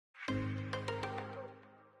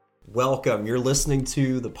Welcome. You're listening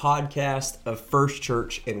to the podcast of First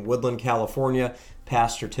Church in Woodland, California,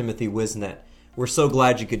 Pastor Timothy Wisnett. We're so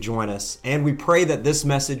glad you could join us, and we pray that this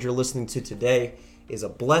message you're listening to today is a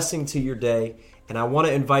blessing to your day. And I want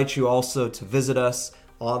to invite you also to visit us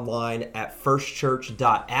online at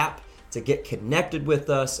firstchurch.app to get connected with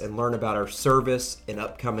us and learn about our service and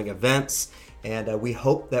upcoming events. And we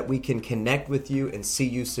hope that we can connect with you and see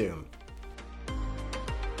you soon.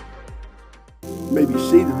 Maybe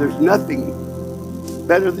see that there's nothing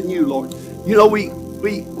better than you, Lord. You know, we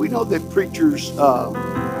know that preachers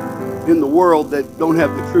in the world that don't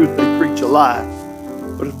have the truth, they preach a lie.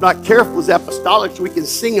 But if not careful as apostolics, we can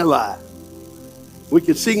sing a lie. We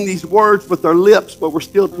can sing these words with our lips, but we're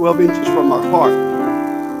still 12 inches from our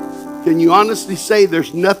heart. Can you honestly say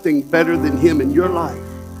there's nothing better than Him in your life?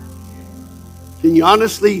 Can you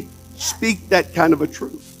honestly speak that kind of a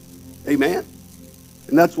truth? Amen?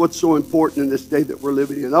 And that's what's so important in this day that we're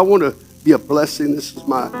living in. I want to be a blessing. This is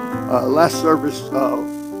my last service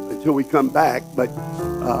until we come back. But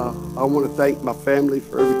I want to thank my family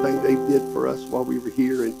for everything they did for us while we were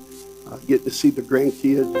here. And getting to see the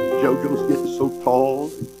grandkids. JoJo's getting so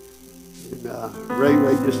tall. And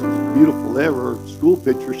Ray just is beautiful ever. School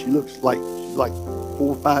picture, she looks like she's like 4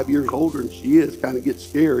 or 5 years older than she is. Kind of gets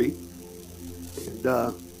scary.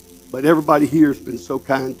 And but everybody here has been so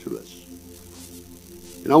kind to us.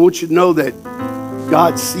 And I want you to know that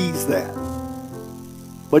God sees that.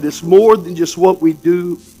 But it's more than just what we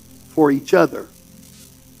do for each other.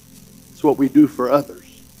 It's what we do for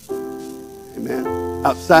others. Amen.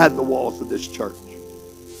 Outside the walls of this church.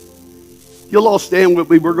 You'll all stand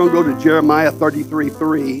with me. We're going to go to Jeremiah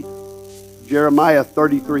 33:3. Jeremiah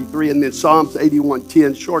 33:3 and then Psalms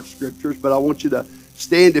 81:10, short scriptures. But I want you to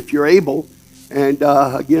stand if you're able. And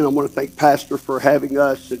again, I want to thank Pastor for having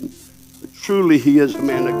us. And truly, he is a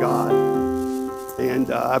man of God.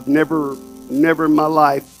 And I've never in my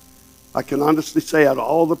life, I can honestly say out of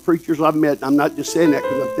all the preachers I've met, and I'm not just saying that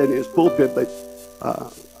because I'm standing in his pulpit, but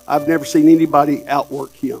I've never seen anybody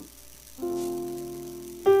outwork him.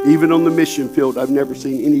 Even on the mission field, I've never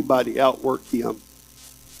seen anybody outwork him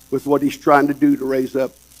with what he's trying to do to raise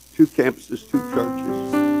up 2 campuses, 2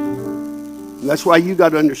 churches. And that's why you got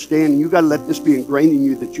to understand, and you got to let this be ingrained in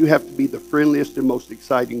you, that you have to be the friendliest and most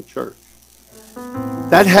exciting church.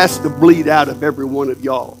 That has to bleed out of every one of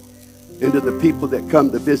y'all into the people that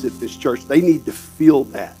come to visit this church. They need to feel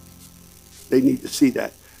that. They need to see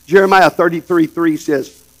that. Jeremiah 33:3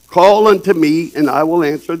 says, "Call unto me, and I will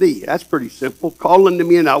answer thee." That's pretty simple. Call unto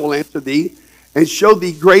me, and I will answer thee, and show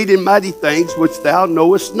thee great and mighty things which thou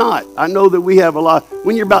knowest not. I know that we have a lot.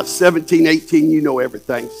 When you're about 17, 18, you know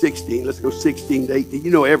everything. 16, let's go 16 to 18.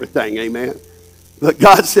 You know everything, amen. But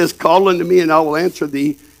God says, "Call unto me, and I will answer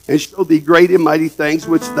thee, and show thee great and mighty things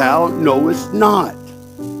which thou knowest not."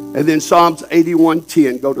 And then Psalms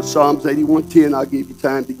 81:10. Go to Psalms 81:10. I'll give you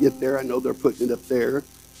time to get there. I know they're putting it up there.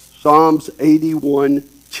 Psalms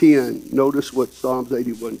 81:10. Notice what Psalms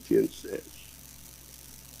 81:10 says.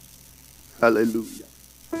 Hallelujah.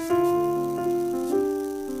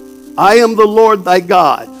 "I am the Lord thy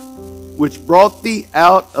God, which brought thee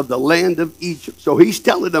out of the land of Egypt." So he's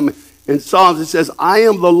telling them in Psalms, it says, "I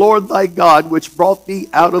am the Lord thy God, which brought thee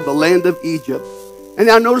out of the land of Egypt." And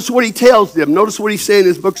now notice what he tells them. Notice what he's saying in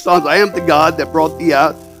his book of Psalms. "I am the God that brought thee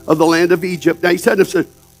out of the land of Egypt." Now he said to them,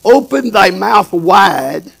 "Open thy mouth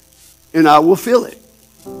wide, and I will fill it."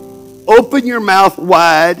 Open your mouth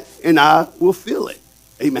wide, and I will fill it.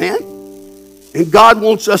 Amen? And God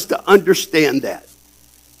wants us to understand that.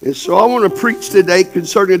 And so I want to preach today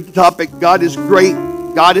concerning the topic, God is great,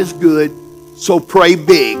 God is good, so pray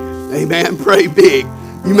big. Amen? Pray big.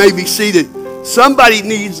 You may be seated. Somebody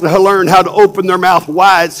needs to learn how to open their mouth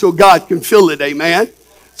wide so God can fill it. Amen?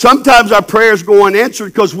 Sometimes our prayers go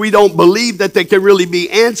unanswered because we don't believe that they can really be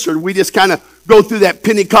answered. We just kind of go through that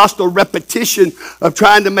Pentecostal repetition of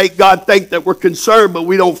trying to make God think that we're concerned, but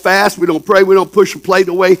we don't fast, we don't pray, we don't push a plate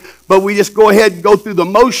away, but we just go ahead and go through the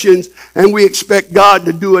motions and we expect God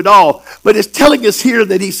to do it all. But it's telling us here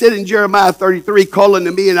that he said in Jeremiah 33, "Call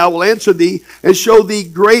unto me, and I will answer thee, and show thee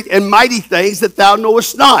great and mighty things that thou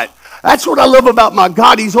knowest not." That's what I love about my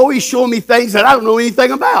God. He's always showing me things that I don't know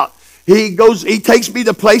anything about. He takes me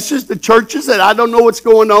to places, to churches that I don't know what's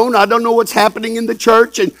going on. I don't know what's happening in the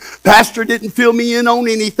church. And Pastor didn't fill me in on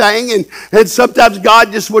anything. And sometimes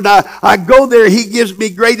God just, when I go there, he gives me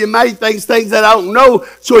great and mighty things that I don't know.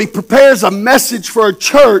 So he prepares a message for a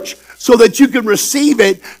church so that you can receive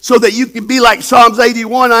it, so that you can be like Psalms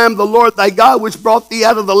 81, "I am the Lord thy God, which brought thee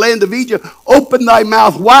out of the land of Egypt. Open thy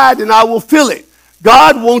mouth wide, and I will fill it."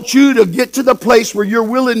 God wants you to get to the place where you're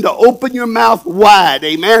willing to open your mouth wide,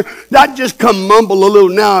 amen? Not just come mumble a little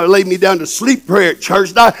now or lay me down to sleep prayer at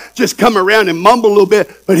church, not just come around and mumble a little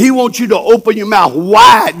bit, but he wants you to open your mouth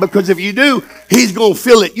wide, because if you do, he's going to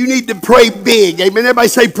fill it. You need to pray big, amen? Everybody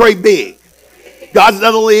say pray big. God's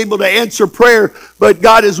not only able to answer prayer, but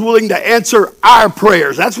God is willing to answer our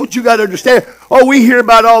prayers. That's what you got to understand. Oh, we hear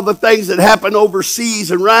about all the things that happen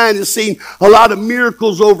overseas, and Ryan has seen a lot of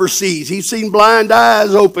miracles overseas. He's seen blind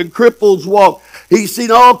eyes open, cripples walk. He's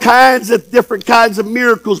seen all kinds of different kinds of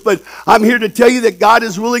miracles, but I'm here to tell you that God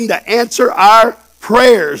is willing to answer our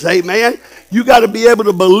prayers. Amen. You got to be able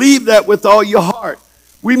to believe that with all your heart.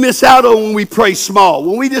 We miss out on when we pray small.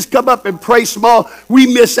 When we just come up and pray small, we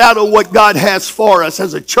miss out on what God has for us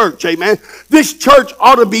as a church, amen? This church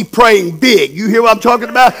ought to be praying big. You hear what I'm talking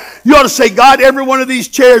about? You ought to say, God, every one of these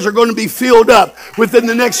chairs are going to be filled up within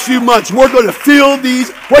the next few months. We're going to fill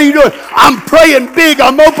these. What are you doing? I'm praying big.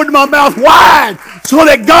 I'm opening my mouth wide so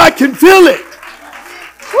that God can fill it.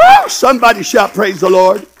 Woo! Somebody shout, praise the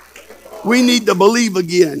Lord. We need to believe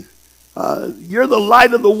again. You're the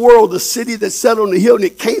light of the world, the city that's set on the hill, and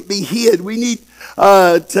it can't be hid. We need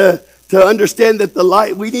to understand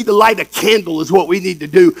that we need to light a candle is what we need to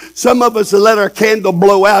do. Some of us will let our candle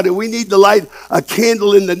blow out, and we need to light a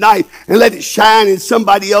candle in the night and let it shine in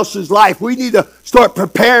somebody else's life. We need to start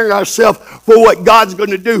preparing ourselves for what God's going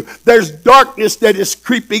to do. There's darkness that is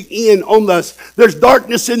creeping in on us. There's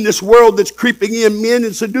darkness in this world that's creeping in. Men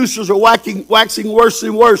and seducers are waxing worse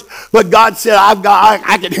and worse. But God said,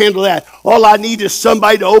 I can handle that. All I need is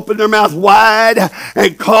somebody to open their mouth wide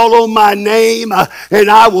and call on my name,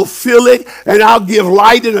 and I will fill it, and I'll give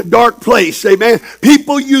light in a dark place. Amen.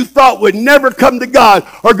 People you thought would never come to God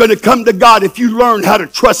are going to come to God if you learn how to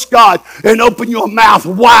trust God and open your mouth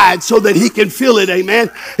wide so that he can fill it. Amen.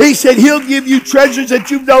 He said he'll give you treasures that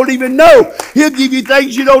you don't even know. He'll give you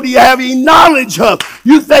things you don't even have any knowledge of.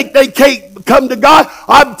 You think they can't come to God?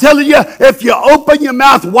 I'm telling you, if you open your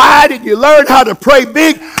mouth wide and you learn how to pray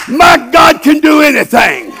big, my God can do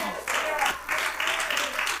anything.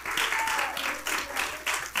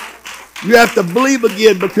 You have to believe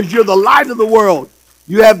again, because you're the light of the world.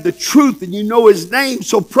 You have the truth and you know his name,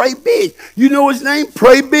 so pray big. You know his name?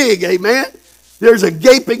 Pray big. Amen. There's a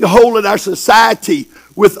gaping hole in our society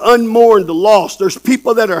with unmourned loss. There's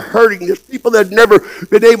people that are hurting. There's people that have never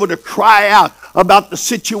been able to cry out about the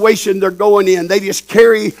situation they're going in. They just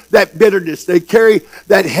carry that bitterness. They carry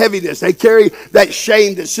that heaviness. They carry that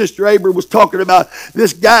shame that Sister Aber was talking about.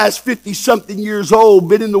 This guy's 50-something years old,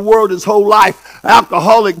 been in the world his whole life,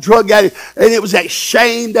 alcoholic, drug addict, and it was that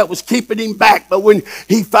shame that was keeping him back. But when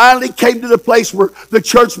he finally came to the place where the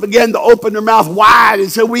church began to open their mouth wide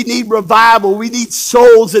and said, we need revival, we need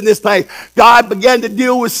souls in this thing, God began to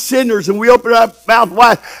deal with sinners, and we opened our mouth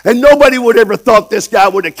wide, and nobody would ever thought this guy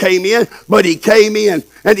would have came in, but he came in,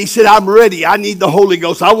 and he said, I'm ready. I need the Holy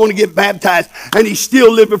Ghost. I want to get baptized. And he's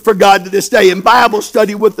still living for God to this day. And Bible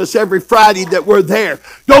study with us every Friday that we're there.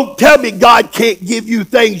 Don't tell me God can't give you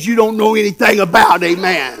things you don't know anything about.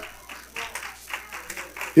 Amen.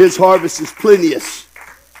 His harvest is plenteous.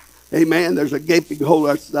 Amen. There's a gaping hole.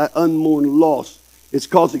 That's that unmourned loss. It's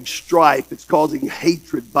causing strife. It's causing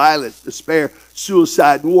hatred, violence, despair,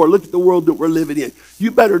 suicide, and war. Look at the world that we're living in.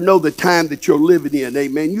 You better know the time that you're living in,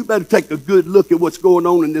 amen. You better take a good look at what's going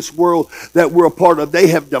on in this world that we're a part of. They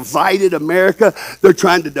have divided America. They're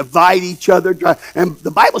trying to divide each other. And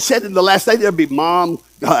the Bible said in the last day there'll be mom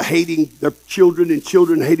hating their children and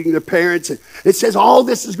children hating their parents. And it says all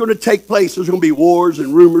this is going to take place. There's going to be wars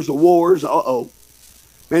and rumors of wars. Uh-oh.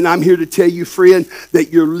 And I'm here to tell you, friend,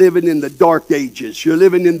 that you're living in the dark ages. You're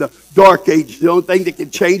living in the dark ages. The only thing that can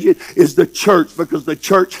change it is the church, because the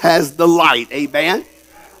church has the light. Amen?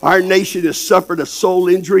 Our nation has suffered a soul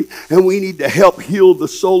injury, and we need to help heal the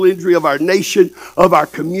soul injury of our nation, of our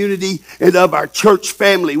community, and of our church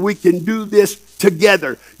family. We can do this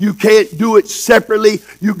together. You can't do it separately.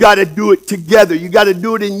 You got to do it together. You got to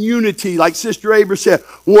do it in unity. Like Sister Aber said,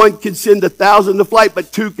 one can send 1,000 to flight,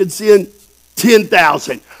 but two can send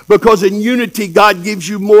 10,000, because in unity God gives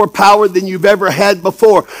you more power than you've ever had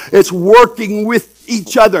before. It's working with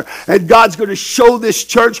each other, and God's going to show this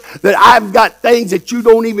church that I've got things that you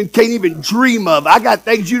can't even dream of. I got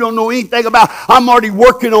things you don't know anything about. I'm already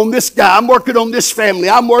working on this guy. I'm working on this family.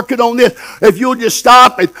 I'm working on this. If you'll just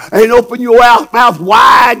stop and open your mouth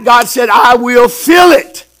wide, God said, I will fill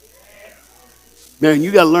it. Man,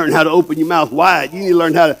 you got to learn how to open your mouth wide. You need to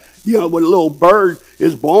learn how to, when a little bird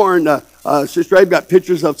is born, Sister Abe got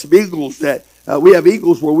pictures of some eagles that we have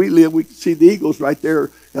eagles where we live. We can see the eagles right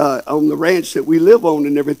there on the ranch that we live on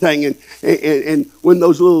and everything. And when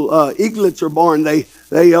those little eaglets are born, they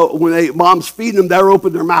Mom's feeding them, they're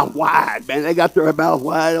opening their mouth wide, man. They got their mouth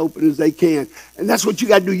wide open as they can. And that's what you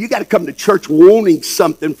got to do. You got to come to church wanting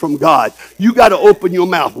something from God. You got to open your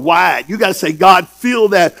mouth wide. You got to say, God, fill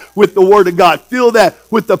that with the word of God. Fill that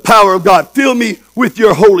with the power of God. Fill me with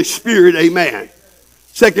your Holy Spirit. Amen.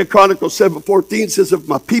 2 Chronicles 7:14 says, if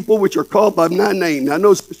my people which are called by my name. Now,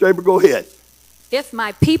 no, Sister Aber, go ahead. If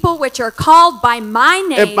my people which are called by my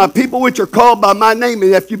name. If my people which are called by my name,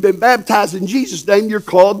 and if you've been baptized in Jesus' name, you're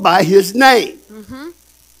called by his name.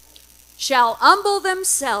 Shall humble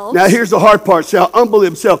themselves. Now here's the hard part. Shall humble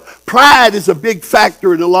themselves. Pride is a big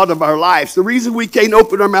factor in a lot of our lives. The reason we can't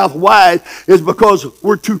open our mouth wide is because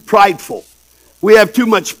we're too prideful. We have too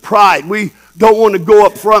much pride. We don't want to go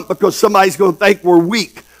up front because somebody's going to think we're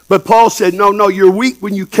weak. But Paul said, no, you're weak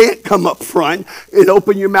when you can't come up front and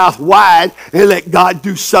open your mouth wide and let God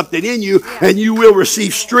do something in you, and you will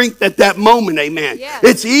receive strength at that moment, amen.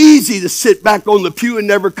 It's easy to sit back on the pew and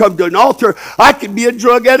never come to an altar. I could be a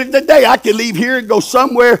drug addict today. I could leave here and go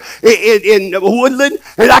somewhere in Woodland,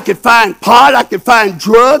 and I could find pot, I could find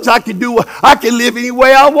drugs, I could live any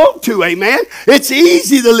way I want to, amen. It's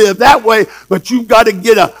easy to live that way, but you've got to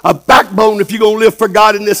get a backbone if you're going to live for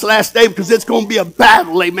God in this last day, because it's going to be a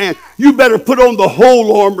battle, amen. You better put on the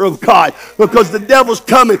whole armor of God, because the devil's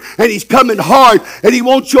coming, and he's coming hard, and he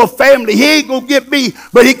wants your family. He ain't going to get me,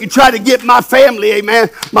 but he can try to get my family, amen.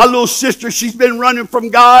 My little sister, she's been running from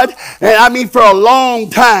God, and I mean for a long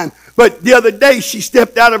time. But the other day, she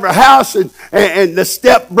stepped out of her house, and the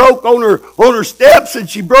step broke on her steps, and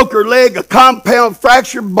she broke her leg, a compound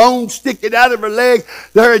fracture, bone sticking out of her leg.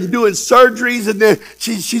 They're doing surgeries, and then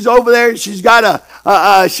she's over there, and she's got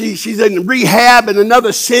she's in rehab in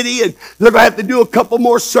another city, and they're going to have to do a couple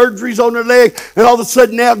more surgeries on her leg. And all of a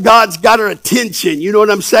sudden now God's got her attention. You know what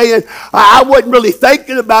I'm saying? I wasn't really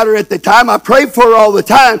thinking about her at the time. I prayed for her all the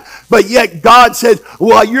time. But yet God said,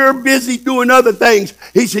 while you're busy doing other things,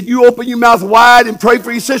 he said, you open your mouth wide and pray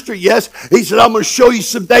for your sister. Yes. He said, I'm going to show you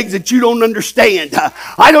some things that you don't understand.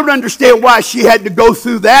 I don't understand why she had to go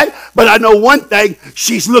through that, but I know one thing.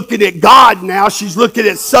 She's looking at God now. She's looking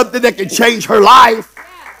at something that can change her life.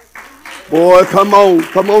 Boy, come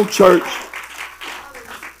on, church.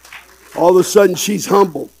 All of a sudden, she's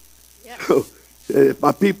humble. If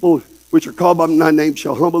my people, which are called by my name,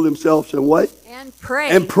 shall humble themselves and what? And pray.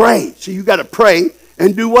 And pray. So you got to pray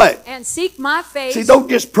and do what? And seek my face. See, don't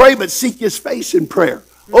just pray, but seek his face in prayer.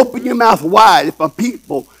 Open your mouth wide. If my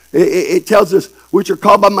people, it tells us, which are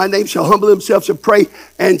called by my name, shall humble themselves and pray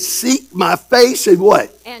and seek my face and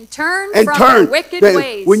what? And turn from their wicked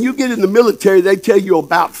ways. When you get in the military, they tell you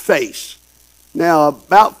about face. Now,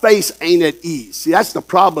 about face ain't at ease. See, that's the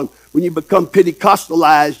problem. When you become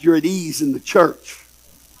Pentecostalized, you're at ease in the church.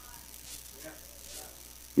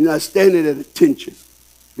 You're not standing at attention.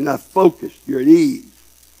 You're not focused. You're at ease.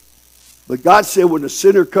 But God said when a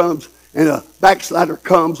sinner comes and a backslider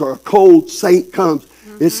comes or a cold saint comes,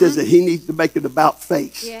 it says that he needs to make it about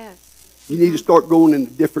face. Yes. You need to start going in a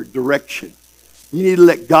different direction. You need to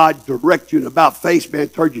let God direct you. And about face, man,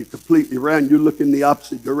 turns you completely around. You're looking the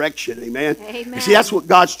opposite direction. Amen. Amen. See, that's what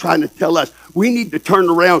God's trying to tell us. We need to turn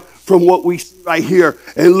around from what we see right here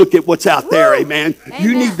and look at what's out there. Amen.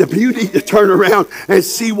 You need to turn around and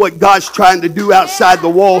see what God's trying to do outside the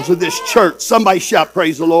walls of this church. Somebody shout,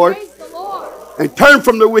 praise the Lord. Praise the Lord. And turn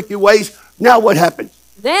from their wicked ways. Now what happens?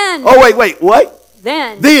 Then. Oh, wait, what?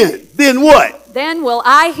 Then what? Then will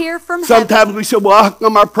I hear from Sometimes heaven. we say, well, how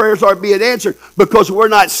come our prayers aren't being answered? Because we're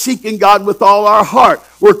not seeking God with all our heart.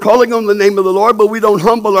 We're calling on the name of the Lord, but we don't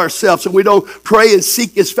humble ourselves and we don't pray and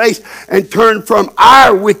seek his face and turn from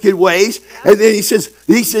our wicked ways. And then he said,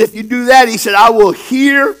 if you do that, he said, I will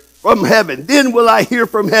hear from heaven. Then will I hear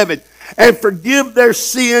from heaven and forgive their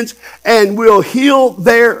sins and will heal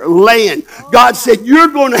their land. God said, you're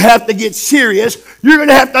going to have to get serious. You're going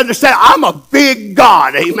to have to understand, I'm a big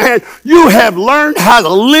God, amen. You have learned how to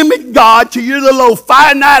limit God to your little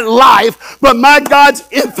finite life, but my God's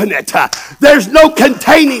infinite. There's no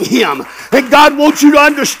containing him. And God wants you to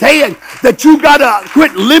understand that you got to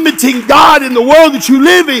quit limiting God in the world that you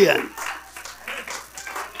live in.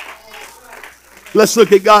 Let's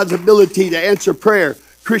look at God's ability to answer prayer.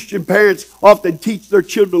 Christian parents often teach their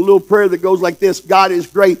children a little prayer that goes like this: God is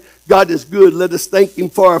great, God is good, let us thank him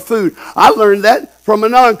for our food. I learned that from a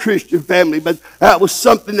non-Christian family, but that was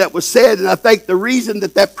something that was said, and I think the reason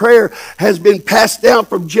that prayer has been passed down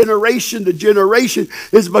from generation to generation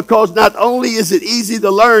is because not only is it easy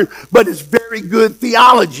to learn, but it's very good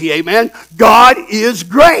theology, amen. God is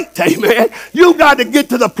great, amen. You got to get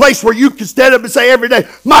to the place where you can stand up and say every day,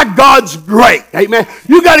 my God's great, amen.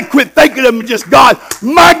 You got to quit thinking of him just God.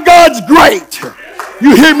 My God's great.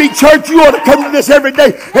 You hear me, church? You ought to come to this every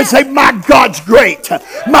day and say, my God's great.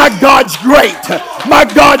 My God's great. My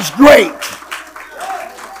God's great.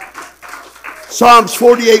 Psalms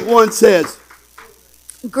 48:1 says,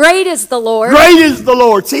 great is the Lord. great is the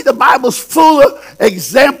Lord. See, the Bible's full of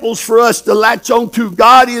examples for us to latch on to.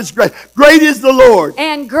 God is great. Great is the Lord.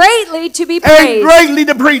 And greatly to be And praised. greatly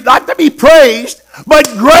to be, not to be praised, but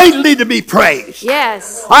greatly to be praised.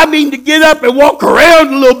 Yes. I mean to get up and walk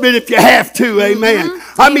around a little bit if you have to, amen.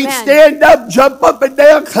 I mean Amen. stand up, jump up and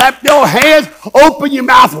down, clap your hands, open your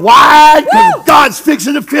mouth wide, because God's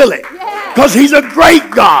fixing to fill it. Because He's a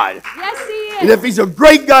great God. Yes, He is. And if He's a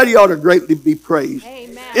great God, He ought to greatly be praised.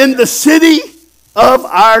 Amen. In the city of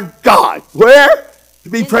our God. Where? To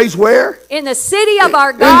be praised where? In the city of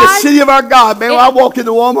our In God. the city of our God. Man, when I walk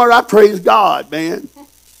into Walmart, I praise God, man.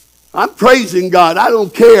 I'm praising God. I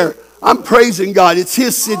don't care. I'm praising God. It's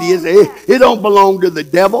His city. It don't belong to the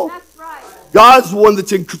devil. That's right. God's the one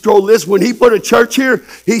that's in control of this. When He put a church here,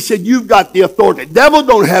 He said, you've got the authority. The devil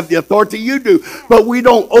don't have the authority. You do. But we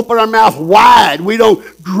don't open our mouth wide. We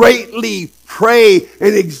don't greatly pray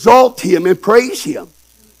and exalt Him and praise Him.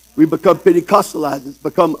 We become Pentecostalized. It's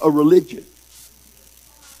become a religion.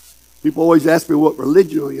 People always ask me what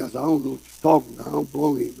religion are you. I say, I don't know what you're talking about. I don't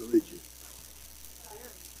belong in religion.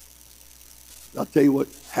 I'll tell you what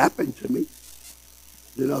happened to me.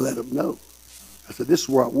 Then I let them know. I said, this is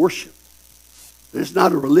where I worship. It's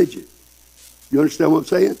not a religion. You understand what I'm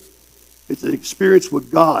saying? It's an experience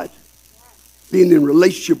with God. Being in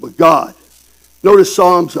relationship with God. Notice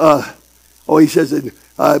Psalms, he says,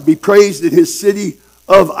 be praised in His city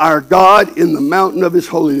of our God in the mountain of His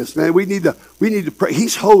holiness. Man, we need to pray.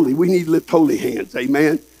 He's holy. We need to lift holy hands.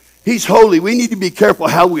 Amen. He's holy. We need to be careful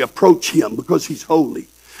how we approach Him because He's holy.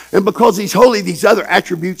 And because He's holy, these other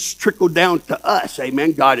attributes trickle down to us.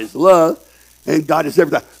 Amen. God is love and God is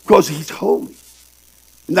everything. Because He's holy.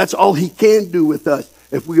 And that's all He can do with us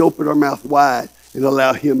if we open our mouth wide and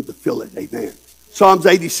allow Him to fill it. Amen. Psalms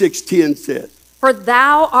 86:10 says, For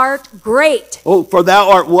thou art great. oh, for thou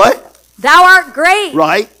art what? Thou art great.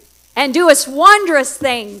 Right. And doest wondrous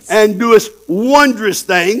things. And doest wondrous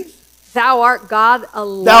things. Thou art God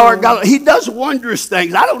alone. Thou art God. He does wondrous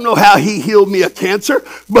things. I don't know how He healed me of cancer,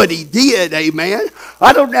 but He did, amen.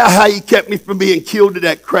 I don't know how He kept me from being killed in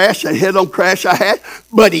that crash, that head-on crash I had,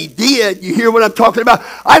 but He did. You hear what I'm talking about?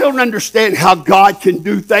 I don't understand how God can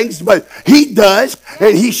do things, but He does,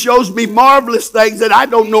 and He shows me marvelous things that I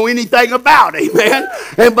don't know anything about, amen.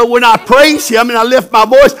 But when I praise Him and I lift my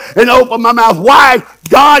voice and open my mouth wide,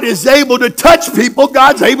 God is able to touch people.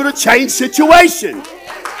 God's able to change situations.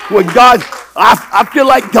 When God, I feel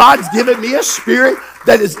like God's given me a spirit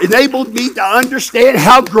that has enabled me to understand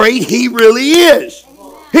how great He really is.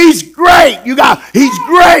 He's great. He's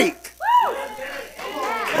great.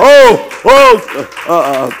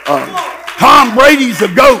 Tom Brady's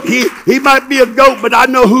a goat. He might be a goat, but I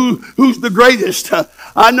know who's the greatest.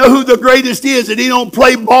 I know who the greatest is, and he don't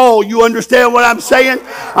play ball. You understand what I'm saying?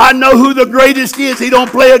 I know who the greatest is. He don't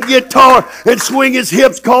play a guitar and swing his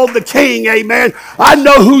hips, called the king. Amen. I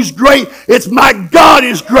know who's great. It's my God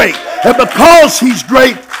is great. And because He's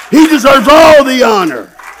great, He deserves all the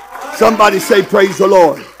honor. Somebody say, praise the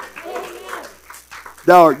Lord.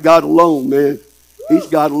 Thou art God alone, man. He's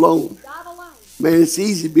God alone. Man, it's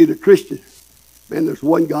easy being a Christian. Man, there's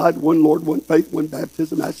one God, one Lord, one faith, one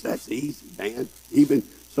baptism. That's easy, man. Even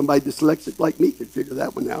somebody dyslexic like me can figure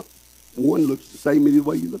that one out. One looks the same either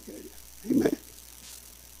way you look at it. Amen.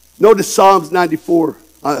 Notice Psalms 96:4.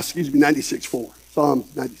 Psalms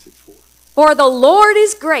 96:4. For the Lord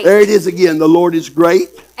is great. There it is again. The Lord is great.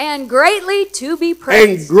 And greatly to be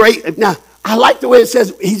praised. And great. Now, I like the way it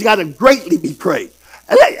says He's got to greatly be praised.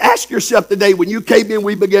 Ask yourself today, when you came in,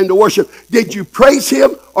 we began to worship, did you praise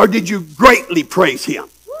Him or did you greatly praise Him?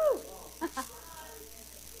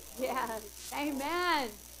 Yes. Amen.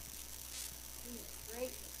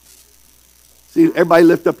 See, everybody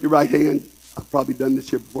lift up your right hand. I've probably done this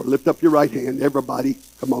here before. Lift up your right hand. Everybody,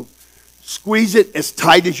 come on. Squeeze it as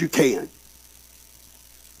tight as you can.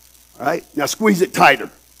 All right? Now squeeze it tighter.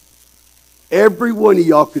 Every one of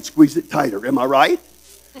y'all could squeeze it tighter. Am I right?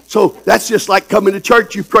 So that's just like coming to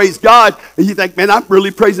church. You praise God, and you think, man, I'm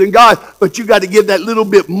really praising God. But you got to give that little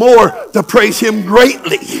bit more to praise Him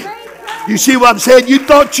greatly. You see what I'm saying? You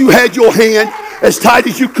thought you had your hand as tight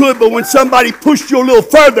as you could, but when somebody pushed you a little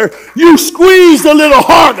further, you squeezed a little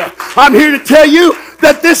harder. I'm here to tell you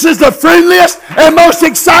that this is the friendliest and most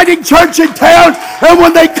exciting church in town. And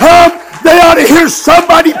when they come, they ought to hear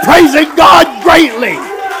somebody praising God greatly.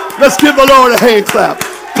 Let's give the Lord a hand clap.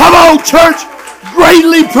 Come on, church.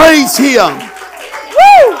 Greatly praise Him.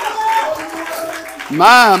 Woo!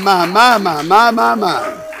 My.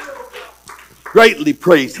 Greatly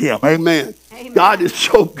praise him. Amen. Amen. God is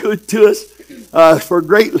so good to us. For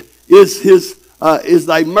great is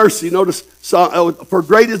thy mercy. Notice, for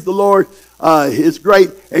great is the Lord, is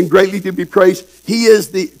great and greatly to be praised. He is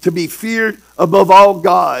to be feared above all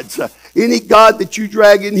gods. Any God that you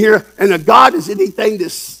drag in here, and a God is anything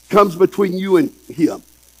that comes between you and him.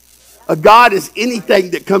 A God is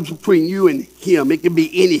anything that comes between you and him. It can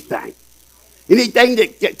be anything. Anything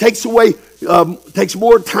that takes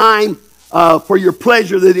more time for your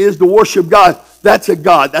pleasure than it is to worship God, that's a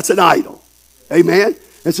God. That's an idol. Amen?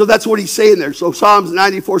 And so that's what he's saying there. So Psalms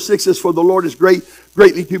 94:6 says, for the Lord is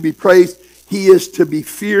greatly to be praised. He is to be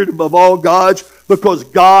feared above all gods because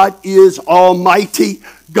God is almighty.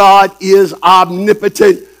 God is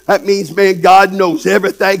omnipotent. That means, man, God knows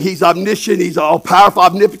everything. He's omniscient. He's all-powerful,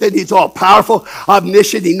 omnipotent. He's all-powerful,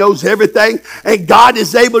 omniscient. He knows everything. And God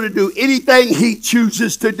is able to do anything he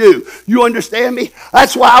chooses to do. You understand me?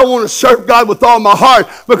 That's why I want to serve God with all my heart,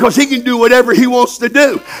 because he can do whatever he wants to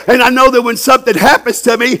do. And I know that when something happens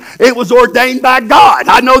to me, it was ordained by God.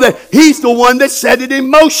 I know that he's the one that set it in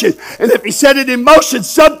motion. And if he set it in motion,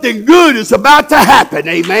 something good is about to happen.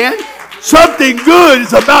 Amen? Something good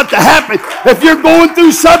is about to happen. If you're going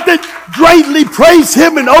through something, greatly praise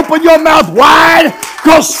him and open your mouth wide,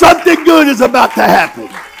 because something good is about to happen.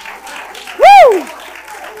 Woo!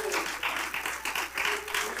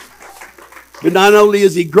 But not only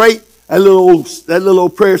is he great, that little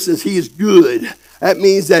old prayer says he is good. That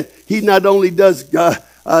means that he not only does God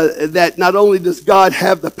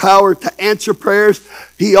have the power to answer prayers,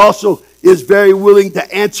 he also is very willing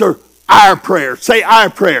to answer our prayers. Say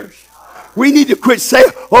our prayers. We need to quit saying,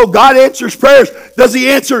 oh, God answers prayers. Does he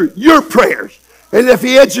answer your prayers? And if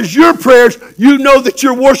he answers your prayers, you know that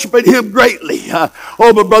you're worshiping him greatly.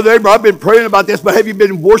 Oh, but Brother Aber, I've been praying about this, but have you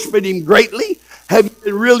been worshiping him greatly? Have you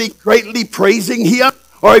been really greatly praising him?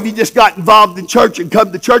 Or have you just got involved in church and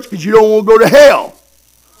come to church because you don't want to go to hell?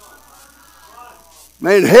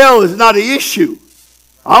 Man, hell is not an issue.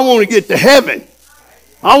 I want to get to heaven.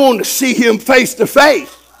 I want to see him face to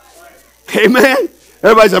face. Amen?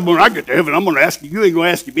 Everybody said, when I get to heaven, I'm going to ask you. You ain't going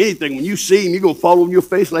to ask him anything. When you see him, you're going to fall on your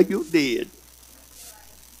face like you're dead.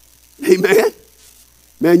 Amen?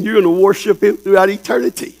 Man, you're going to worship him throughout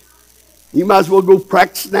eternity. You might as well go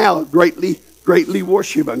practice now. Greatly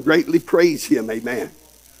worship and greatly praise him. Amen.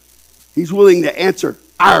 He's willing to answer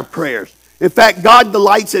our prayers. In fact, God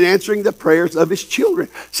delights in answering the prayers of his children.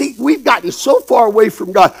 See, we've gotten so far away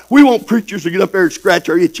from God. We want preachers to get up there and scratch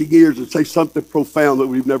our itchy ears and say something profound that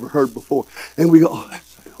we've never heard before. And we go,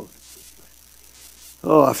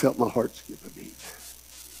 oh, I felt my heart skip a beat.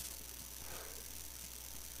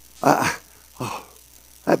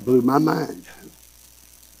 That blew my mind.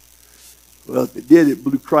 Well, if it did, it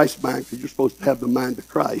blew Christ's mind, because you're supposed to have the mind of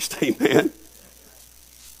Christ. Amen.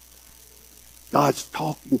 God's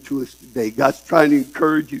talking to us today. God's trying to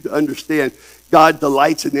encourage you to understand God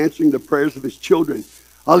delights in answering the prayers of his children.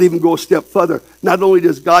 I'll even go a step further. Not only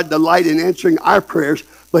does God delight in answering our prayers,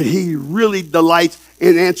 but he really delights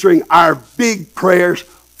in answering our big prayers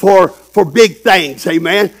for big things.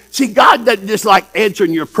 Amen. See, God doesn't just like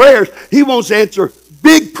answering your prayers. He wants to answer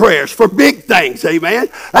big prayers for big things. Amen.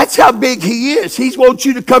 That's how big he is. He wants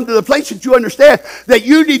you to come to the place that you understand that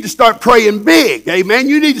you need to start praying big. Amen.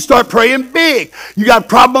 You need to start praying big. You got a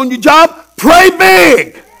problem on your job? Pray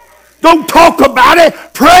big. Don't talk about it.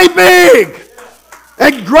 Pray big.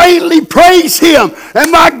 And greatly praise him.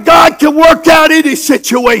 And my God can work out any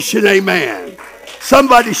situation. Amen.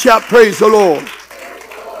 Somebody shout, praise the Lord.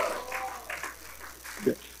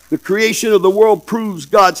 The creation of the world proves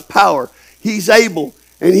God's power. He's able,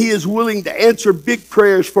 and he is willing to answer big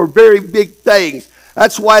prayers for very big things.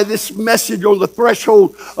 That's why this message on the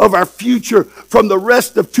threshold of our future from the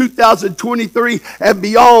rest of 2023 and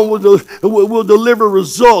beyond will deliver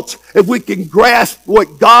results if we can grasp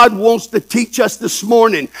what God wants to teach us this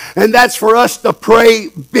morning. And that's for us to pray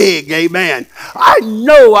big. Amen. I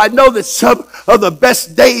know that some of the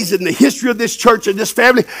best days in the history of this church and this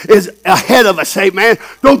family is ahead of us. Amen.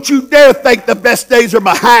 Don't you dare think the best days are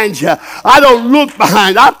behind you. I don't look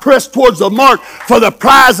behind. I press towards the mark for the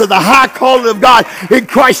prize of the high calling of God in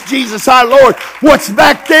Christ Jesus our Lord. What's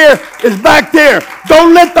back there is back there.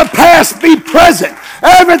 Don't let the past be present.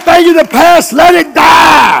 Everything in the past, let it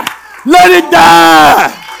die. Let it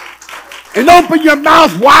die. And open your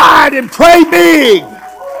mouth wide and pray big.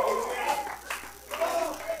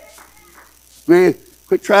 Man,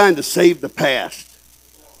 quit trying to save the past.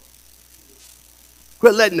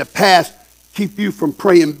 Quit letting the past keep you from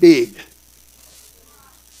praying big.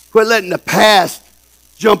 Quit letting the past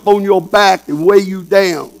jump on your back and weigh you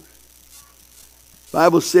down.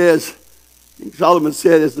 Bible says, Solomon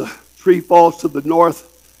said, as the tree falls to the north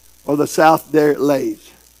or the south, there it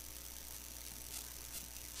lays.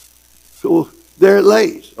 So there it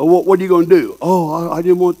lays. Oh, what are you going to do? Oh, I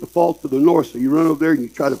didn't want it to fall to the north. So you run over there and you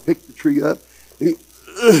try to pick the tree up. And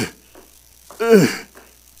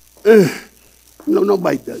no,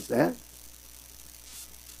 nobody does that.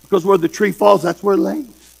 Because where the tree falls, that's where it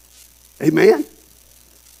lays. Amen?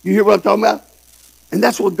 You hear what I'm talking about? And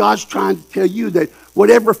that's what God's trying to tell you, that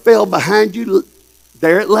whatever fell behind you,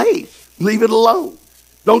 there it lays. Leave it alone.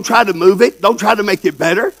 Don't try to move it. Don't try to make it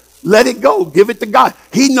better. Let it go. Give it to God.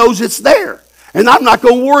 He knows it's there. And I'm not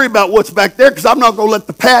going to worry about what's back there, because I'm not going to let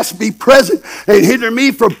the past be present and hinder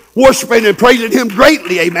me from worshiping and praising Him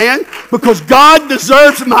greatly. Amen? Because God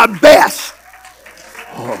deserves my best.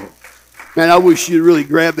 Oh. Man, I wish you'd really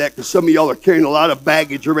grab that, because some of y'all are carrying a lot of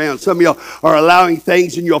baggage around. Some of y'all are allowing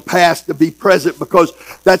things in your past to be present because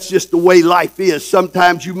that's just the way life is.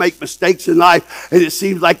 Sometimes you make mistakes in life and it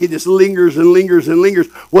seems like it just lingers and lingers and lingers.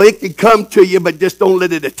 Well, it can come to you, but just don't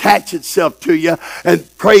let it attach itself to you. And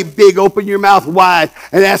pray big, open your mouth wide,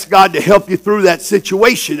 and ask God to help you through that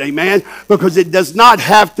situation, amen? Because it does not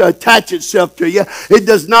have to attach itself to you. It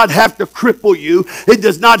does not have to cripple you. It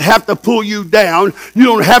does not have to pull you down. You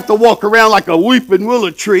don't have to walk around like a weeping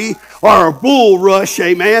willow tree or a bulrush,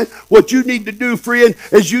 amen? What you need to do, friend,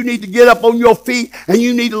 is you need to get up on your feet, and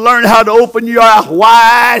you need to learn how to open your mouth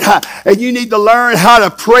wide, and you need to learn how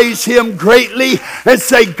to praise Him greatly and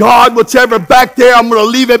say, God, whatever back there, I'm going to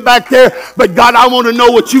leave it back there, but God, I want to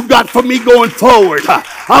know what you got for me going forward.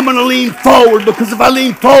 I'm going to lean forward, because if I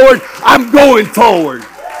lean forward, I'm going forward.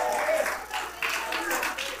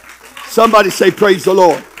 Somebody say, praise the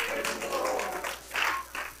Lord.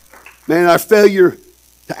 Man, our failure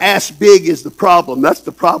to ask big is the problem. That's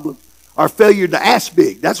the problem. Our failure to ask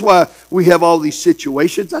big. That's why we have all these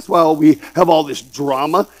situations. That's why we have all this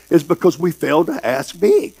drama, is because we failed to ask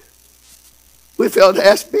big. We failed to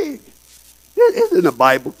ask big. It's in the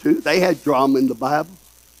Bible too. They had drama in the Bible.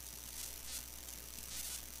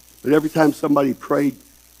 But every time somebody prayed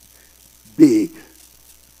big,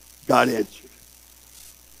 God answered.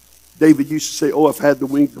 David used to say, oh, if I had the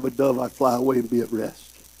wings of a dove, I'd fly away and be at rest.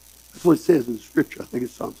 That's what it says in the scripture. I think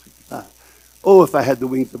it's Psalm 65. Oh, if I had the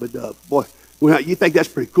wings of a dove. Boy, you think that's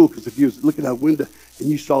pretty cool, because if you was looking out the window and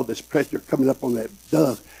you saw this predator coming up on that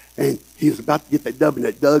dove, and he was about to get that dove, and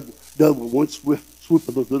that dove with one swift swoop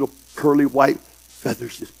of those little curly white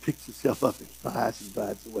feathers just picks itself up and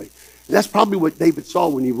flies away. And that's probably what David saw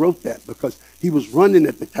when he wrote that, because he was running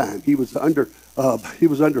at the time. He was under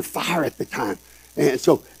fire at the time. And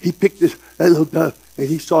so he picked that little dove, and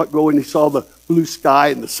he saw it go, and he saw the blue sky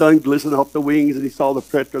and the sun glisten off the wings, and he saw the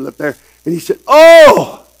predator up there. And he said,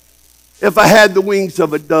 oh, if I had the wings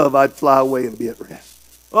of a dove, I'd fly away and be at rest.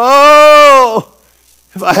 Oh,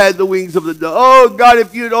 if I had the wings of the dove. Oh, God,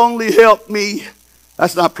 if you'd only help me.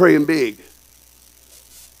 That's not praying big.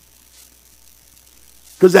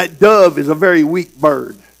 Because that dove is a very weak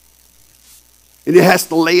bird. And it has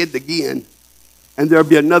to land again. And there'll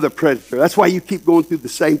be another predator. That's why you keep going through the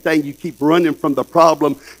same thing. You keep running from the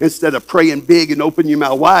problem instead of praying big and opening your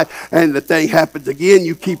mouth wide. And the thing happens again.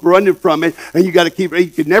 You keep running from it. And you got to keep. You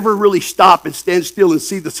can never really stop and stand still and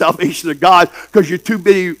see the salvation of God, because you're too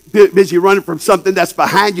busy running from something that's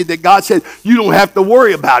behind you that God said you don't have to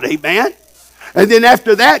worry about. Amen? And then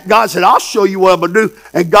after that, God said, I'll show you what I'm going to do.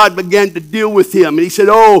 And God began to deal with him. And he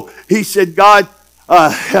said, God,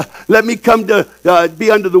 let me come to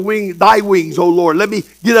be under thy wings, O Lord. Let me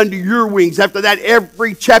get under your wings. After that,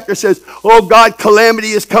 every chapter says, oh God,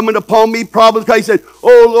 calamity is coming upon me. Problems. He said,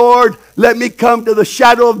 oh Lord, let me come to the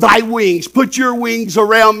shadow of thy wings. Put your wings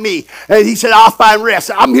around me. And he said, I'll find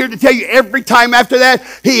rest. I'm here to tell you, every time after that,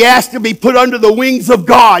 he asked to be put under the wings of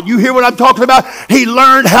God. You hear what I'm talking about? He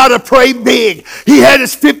learned how to pray big. He had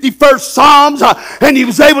his 51st Psalms, and he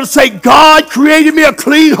was able to say, God created me a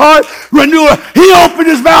clean heart, renew. He opened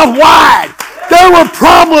his mouth wide. There were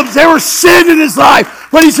problems. There was sin in his life.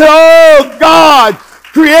 But he said, oh, God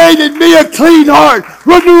created me a clean heart.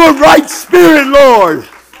 Renew a right spirit, Lord.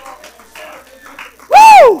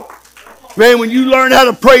 Woo! Man, when you learn how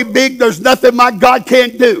to pray big, there's nothing my God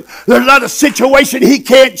can't do. There's not a situation he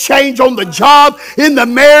can't change on the job, in the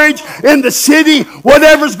marriage, in the city,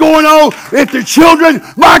 whatever's going on. If the children,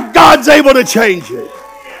 my God's able to change it.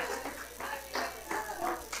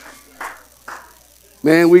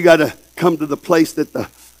 Man, we got to come to the place that the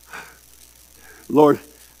Lord,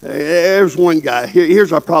 there's one guy.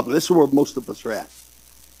 Here's our problem. This is where most of us are at.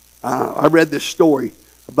 I read this story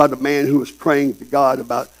about a man who was praying to God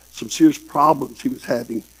about some serious problems he was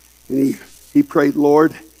having. And he prayed,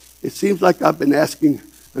 Lord, it seems like I've been asking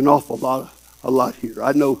an awful lot a lot here.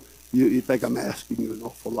 I know you think I'm asking you an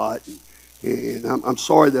awful lot, and I'm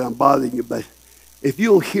sorry that I'm bothering you, but if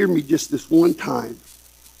you'll hear me just this one time,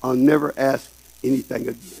 I'll never ask anything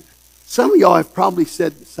again. Some of y'all have probably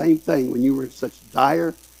said the same thing when you were in such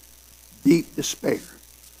dire, deep despair.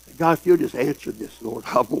 God, if you'll just answer this, Lord,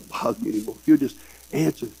 I won't bother you anymore. If you'll just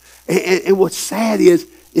answer. And what's sad is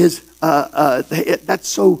that's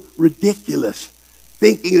so ridiculous,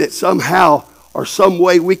 thinking that somehow or some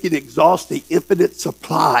way we can exhaust the infinite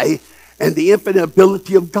supply and the infinite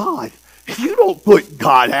ability of God. You don't put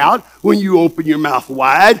God out when you open your mouth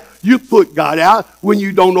wide. You put God out when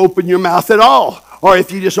you don't open your mouth at all. Or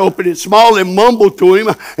if you just open it small and mumble to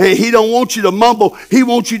him, and he don't want you to mumble. He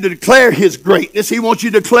wants you to declare his greatness. He wants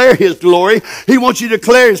you to declare his glory. He wants you to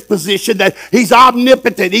declare his position, that he's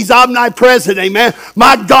omnipotent. He's omnipresent, amen.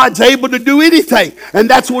 My God's able to do anything. And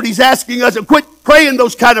that's what he's asking us. Quit praying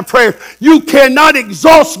those kind of prayers. You cannot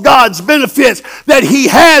exhaust God's benefits that he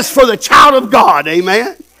has for the child of God,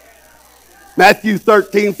 amen. Matthew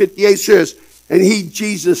 13:58 says, and he,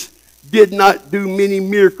 Jesus, did not do many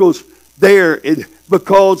miracles there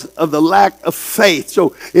because of the lack of faith.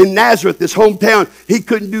 So in Nazareth, this hometown, he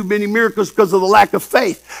couldn't do many miracles because of the lack of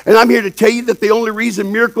faith. And I'm here to tell you that the only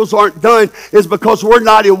reason miracles aren't done is because we're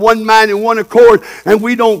not in one mind and one accord, and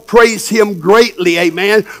we don't praise him greatly,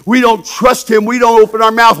 amen. We don't trust him. We don't open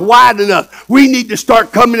our mouth wide enough. We need to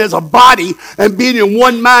start coming as a body and being in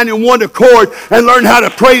one mind and one accord and learn how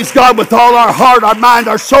to praise God with all our heart, our mind,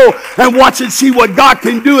 our soul, and watch and see what God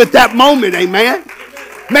can do at that moment, amen.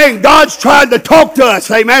 Man, God's trying to talk to us,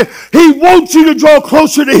 amen. He wants you to draw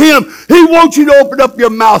closer to him. He wants you to open up your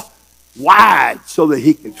mouth wide so that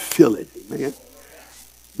he can fill it, amen.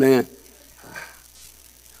 Man,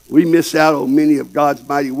 we miss out on many of God's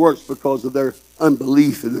mighty works because of their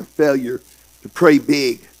unbelief and their failure to pray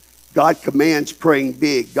big. God commands praying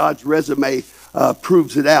big. God's resume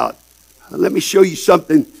proves it out. Let me show you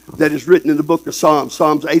something that is written in the book of Psalms,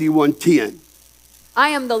 Psalms 81:10. I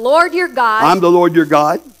am the Lord your God. I'm the Lord your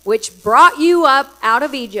God, which brought you up out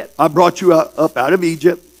of Egypt. I brought you up out of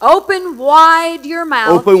Egypt. Open wide your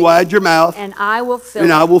mouth. Open wide your mouth. And I will fill it.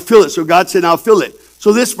 And I will fill it. So God said, I'll fill it.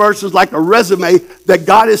 So this verse is like a resume that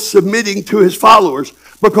God is submitting to his followers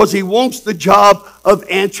because he wants the job of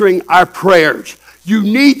answering our prayers. You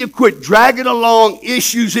need to quit dragging along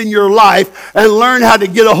issues in your life and learn how to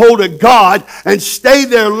get a hold of God and stay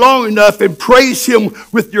there long enough and praise him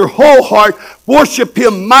with your whole heart, worship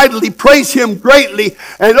him mightily, praise him greatly,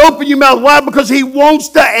 and open your mouth wide because he wants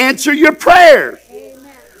to answer your prayers.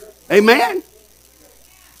 Amen. Amen.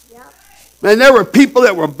 Man, there were people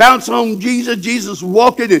that were bouncing on Jesus. Jesus was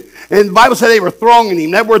walking, and the Bible said they were thronging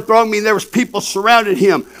him. That word throng means there was people surrounding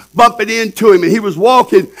him, bumping into him, and he was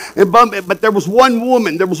walking and bumping. But there was one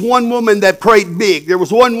woman. There was one woman that prayed big. There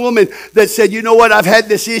was one woman that said, you know what, I've had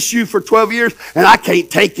this issue for 12 years, and I can't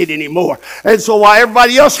take it anymore. And so while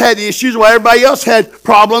everybody else had issues, while everybody else had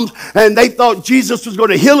problems, and they thought Jesus was going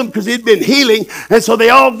to heal them because he'd been healing, and so they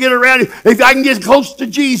all get around. If I can get close to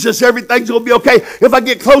Jesus, everything's going to be okay. If I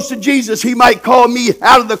get close to Jesus, he might call me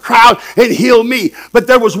out of the crowd and heal me. But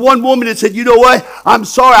there was one woman that said, you know what? I'm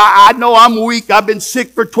sorry. I know I'm weak. I've been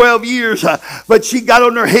sick for 12 years. But she got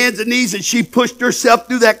on her hands and knees and she pushed herself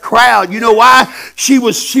through that crowd. You know why? She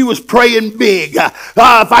was praying big. If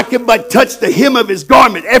I can but touch the hem of his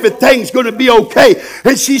garment, everything's going to be okay.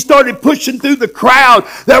 And she started pushing through the crowd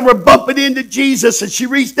that were bumping into Jesus. And she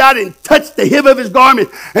reached out and touched the hem of his garment.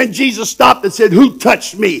 And Jesus stopped and said, who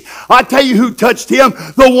touched me? I tell you who touched him.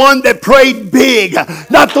 The one that prayed big,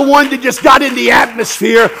 not the one that just got in the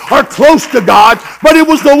atmosphere or close to God, but it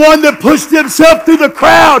was the one that pushed himself through the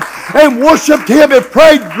crowd and worshiped him and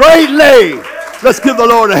prayed greatly. Let's give the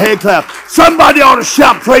Lord a hand clap. Somebody ought to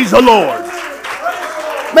shout, praise the Lord.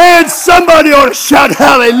 Man, somebody ought to shout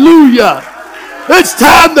hallelujah. It's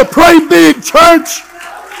time to pray big, church.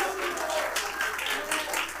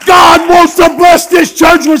 God wants to bless this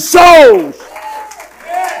church with souls.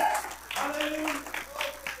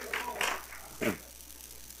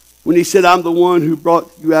 When he said, I'm the one who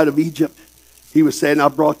brought you out of Egypt, he was saying, I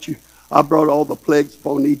brought all the plagues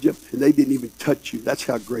upon Egypt, and they didn't even touch you. That's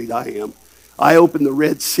how great I am. I opened the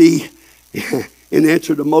Red Sea in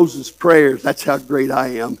answer to Moses' prayers. That's how great I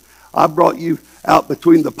am. I brought you out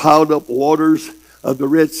between the piled up waters of the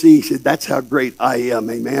Red Sea. He said, that's how great I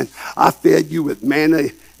am, amen. I fed you with manna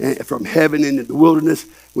from heaven into the wilderness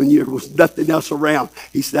when there was nothing else around.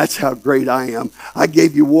 He said, that's how great I am. I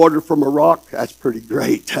gave you water from a rock. That's pretty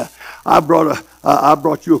great. I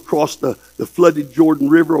brought you across the flooded Jordan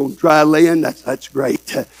River on dry land. That's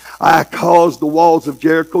great. I caused the walls of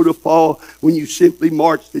Jericho to fall when you simply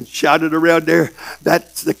marched and shouted around there.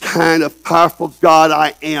 That's the kind of powerful God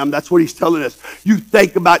I am. That's what he's telling us. You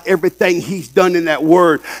think about everything he's done in that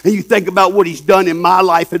word, and you think about what he's done in my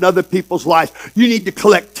life and other people's lives. You need to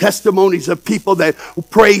collect testimonies of people that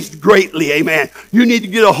praised greatly. Amen. You need to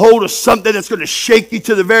get a hold of something that's going to shake you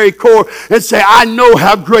to the very core and say, I know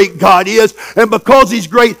how great God is, and because he's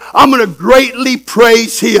great, I'm going to greatly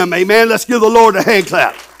praise him. Amen. Let's give the Lord a hand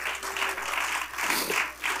clap.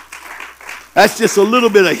 That's just a little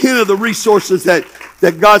bit, a hint of the resources that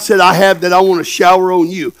God said I have that I want to shower on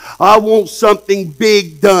you. I want something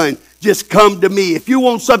big done. Just come to me. If you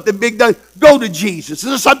want something big done, go to Jesus. If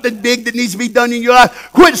there's something big that needs to be done in your life,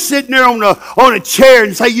 quit sitting there on a chair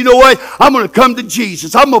and say, you know what? I'm going to come to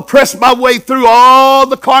Jesus. I'm going to press my way through all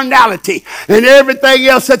the carnality and everything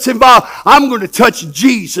else that's involved. I'm going to touch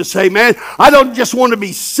Jesus, amen. I don't just want to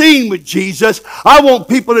be seen with Jesus. I want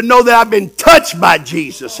people to know that I've been touched by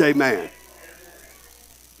Jesus, amen.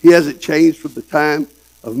 He hasn't changed from the time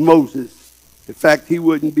of Moses. In fact, he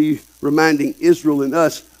wouldn't be reminding Israel and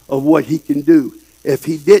us of what he can do. If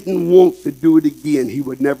he didn't want to do it again, he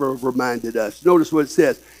would never have reminded us. Notice what it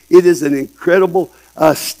says. It is an incredible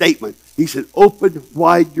statement. He said, open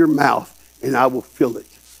wide your mouth and I will fill it.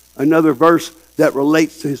 Another verse that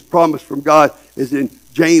relates to his promise from God is in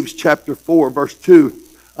James chapter 4, verse 2.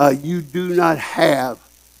 You do not have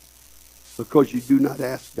because you do not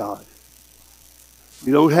ask God.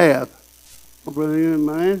 You don't have. Oh, brother,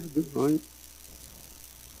 man, good morning.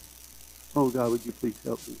 Oh, God, would you please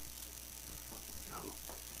help me? No.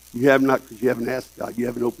 You have not because you haven't asked God. You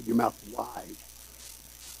haven't opened your mouth wide.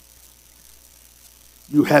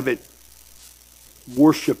 You haven't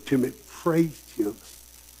worshiped him and praised him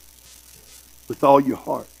with all your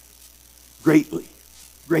heart. Greatly,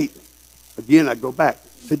 greatly. Again, I go back.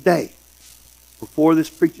 Today, before this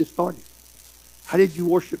preaching started, how did you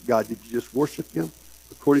worship God? Did you just worship him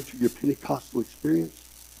according to your Pentecostal experience?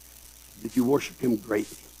 Did you worship him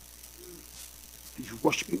greatly? Did you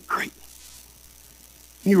worship him greatly?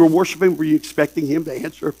 When you were worshiping, were you expecting him to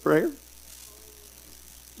answer a prayer?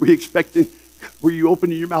 Were you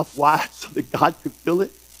opening your mouth wide so that God could fill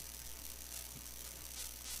it?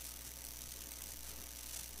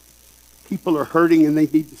 People are hurting and they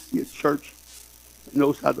need to see a church that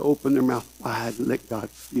knows how to open their mouth wide and let God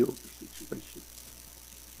fill the situation.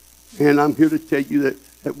 And I'm here to tell you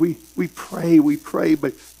that we pray,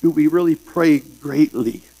 but do we really pray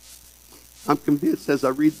greatly? I'm convinced as I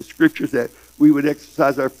read the scriptures that we would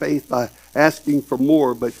exercise our faith by asking for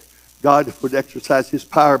more, but God would exercise his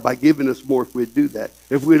power by giving us more if we'd do that.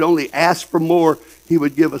 If we'd only ask for more, he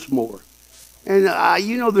would give us more. And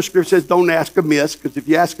you know the scripture says don't ask amiss, because if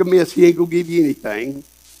you ask amiss, he ain't going to give you anything.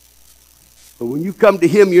 But when you come to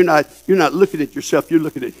him, you're not looking at yourself, you're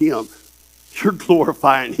looking at him. You're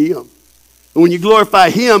glorifying him. And when you glorify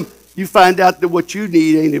him, you find out that what you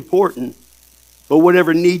need ain't important. But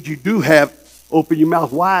whatever need you do have, open your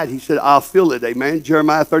mouth wide. He said, I'll fill it. Amen.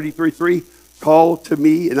 Jeremiah 33:3, call to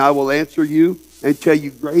me and I will answer you and tell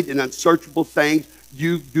you great and unsearchable things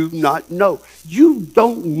you do not know. You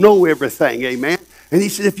don't know everything. Amen. And he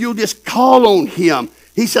said, if you'll just call on him,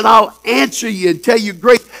 he said, I'll answer you and tell you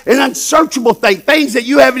great and unsearchable things that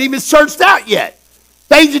you haven't even searched out yet.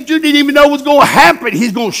 Things that you didn't even know was going to happen.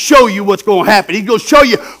 He's going to show you what's going to happen. He's going to show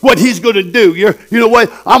you what he's going to do. You know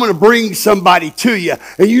what? I'm going to bring somebody to you.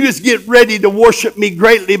 And you just get ready to worship me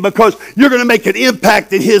greatly because you're going to make an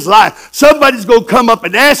impact in his life. Somebody's going to come up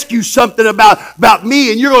and ask you something about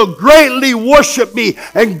me. And you're going to greatly worship me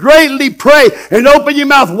and greatly pray and open your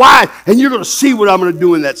mouth wide. And you're going to see what I'm going to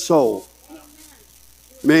do in that soul.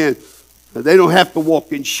 Man, they don't have to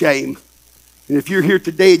walk in shame. And if you're here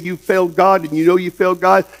today and you failed God and you know you failed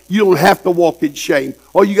God, you don't have to walk in shame.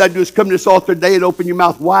 All you got to do is come to this altar today and open your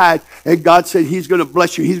mouth wide. And God said he's going to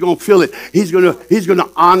bless you. He's going to fill it. He's going to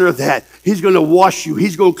honor that. He's going to wash you.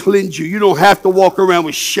 He's going to cleanse you. You don't have to walk around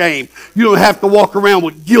with shame. You don't have to walk around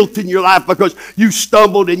with guilt in your life because you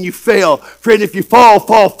stumbled and you fell. Friend, if you fall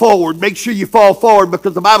forward. Make sure you fall forward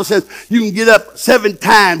because the Bible says you can get up 7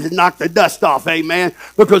 times and knock the dust off. Amen.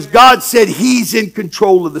 Because God said he's in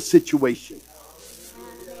control of the situation.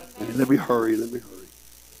 Let me hurry.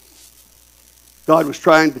 God was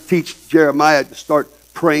trying to teach Jeremiah to start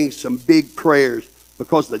praying some big prayers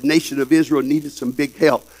because the nation of Israel needed some big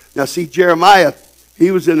help. Now see, Jeremiah,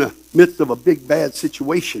 he was in the midst of a big bad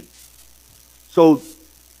situation. So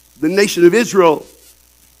the nation of Israel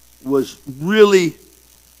was really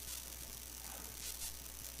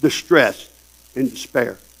distressed and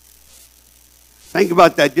despair. Think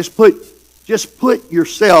about that. Just put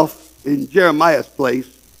yourself in Jeremiah's place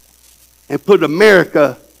and put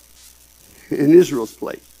America in Israel's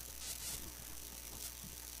place.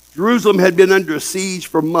 Jerusalem had been under a siege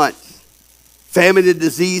for months. Famine and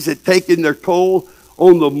disease had taken their toll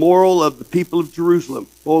on the moral of the people of Jerusalem.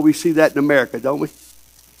 Boy, we see that in America, don't we?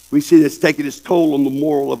 We see that it's taking its toll on the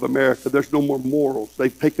moral of America. There's no more morals.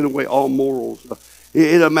 They've taken away all morals.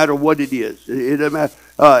 It doesn't matter what it is. It doesn't matter.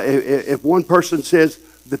 If one person says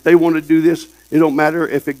that they want to do this, it don't matter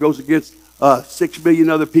if it goes against 6 million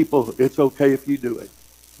other people. It's okay if you do it.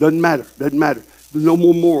 Doesn't matter. Doesn't matter. There's no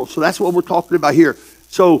more morals. So that's what we're talking about here.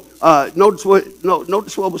 So notice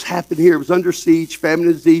what was happening here. It was under siege. Famine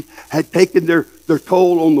and disease had taken their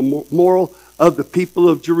toll on the moral of the people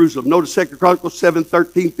of Jerusalem. Notice 2 Chronicles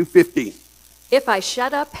 7:13 through 15. If I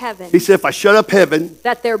shut up heaven, He said, if I shut up heaven,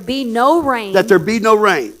 that there be no rain, that there be no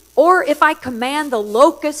rain. or if I command the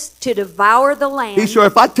locusts to devour the land, He said,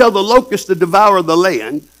 if I tell the locusts to devour the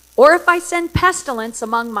land, or if I send pestilence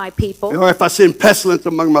among my people, or if I send pestilence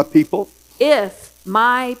among my people, if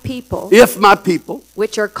my people,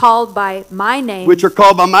 which are called by my name, are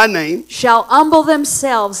called by my name, shall humble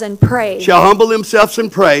themselves and pray,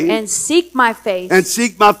 and seek my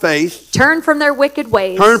face, turn from their wicked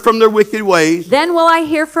ways, then will I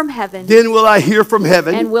hear from heaven,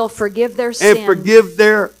 and will forgive their sin, and forgive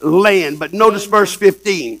their land. But notice verse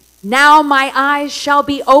 15. Now my eyes shall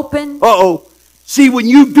be open. See, when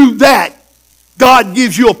you do that, God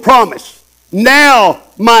gives you a promise. Now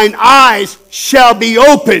mine eyes shall be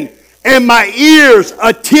open, and my ears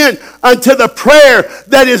attend unto the prayer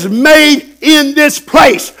that is made in this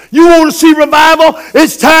place. You want to see revival?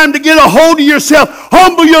 It's time to get a hold of yourself.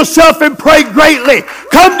 Humble yourself and pray greatly.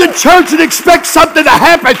 Come to church and expect something to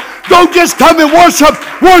happen. Don't just come and worship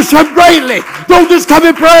greatly. Don't just come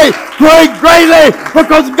and pray greatly,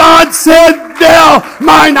 because God said, now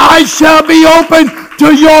mine eyes shall be open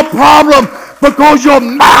to your problem, because your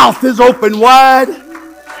mouth is open wide.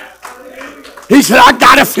 He said, I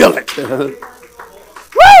got to feel it.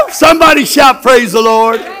 Woo! Somebody shout, praise the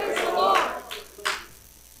Lord. Praise the Lord.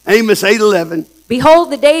 Amos 8:11.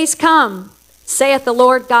 Behold, the days come, saith the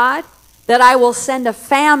Lord God, that I will send a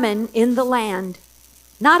famine in the land.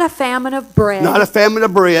 Not a famine of bread.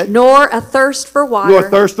 Nor a thirst for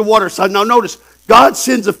water. So now notice, God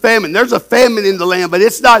sends a famine. There's a famine in the land, but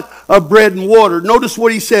it's not of bread and water. Notice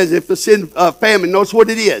what he says. If it's in famine, notice what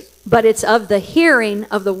it is. But it's of the hearing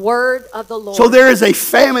of the word of the Lord. So there is a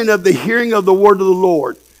famine of the hearing of the word of the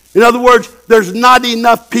Lord. In other words, there's not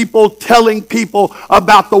enough people telling people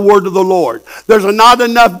about the word of the Lord. There's not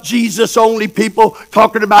enough Jesus-only people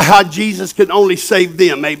talking about how Jesus can only save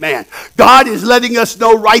them. Amen. God is letting us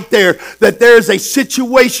know right there that there is a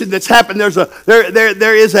situation that's happened.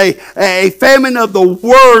 There is a famine of the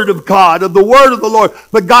word of God, of the word of the Lord.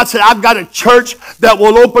 But God said, I've got a church that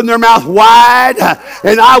will open their mouth wide,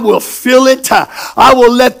 and I will fill it. I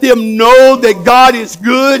will let them know that God is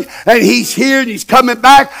good, and He's here, and He's coming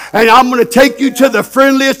back. And I'm going to take you to the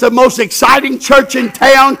friendliest and most exciting church in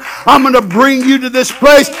town. I'm going to bring you to this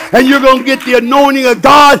place, and you're going to get the anointing of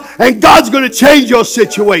God, and God's going to change your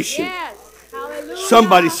situation. Yes. Hallelujah.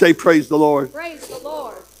 Somebody say, praise the Lord. Praise the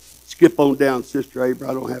Lord. Skip on down, Sister Aber.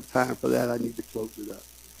 I don't have time for that. I need to close it up.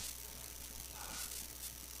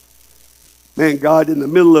 Man, God, in the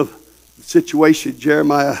middle of the situation,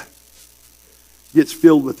 Jeremiah gets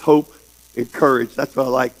filled with hope and courage. That's what I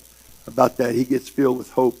like about that. He gets filled with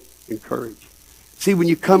hope and courage. See, when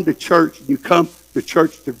you come to church, you come to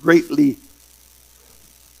church to greatly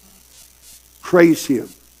praise Him,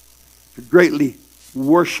 to greatly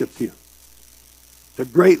worship Him, to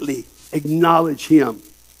greatly acknowledge Him.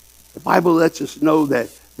 The Bible lets us know that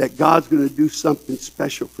God's going to do something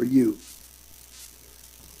special for you.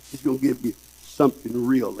 He's going to give you something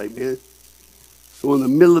real. Amen. So in the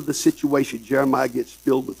middle of the situation, Jeremiah gets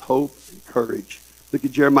filled with hope and courage. Look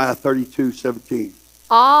at Jeremiah 32:17.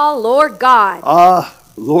 Ah, Lord God. Ah,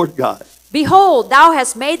 Lord God. Behold, thou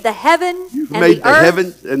hast made the heaven You've and made the the earth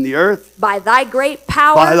heavens and the earth by thy great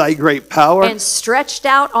power, and stretched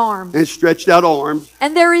out arms.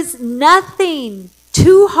 And there is nothing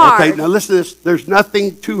too hard okay, now listen to this. There's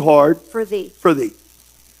nothing too hard for thee.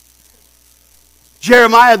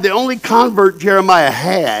 Jeremiah, the only convert Jeremiah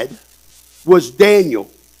had was Daniel.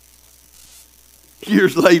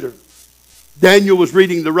 Years later, Daniel was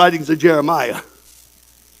reading the writings of Jeremiah.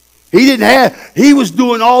 He was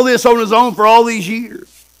doing all this on his own for all these years.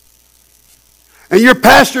 And your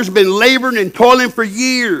pastor's been laboring and toiling for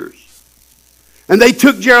years. And they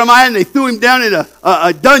took Jeremiah and they threw him down in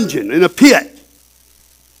a dungeon, in a pit.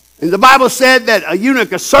 And the Bible said that a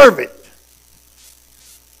eunuch, a servant,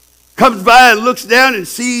 comes by and looks down and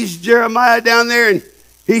sees Jeremiah down there, and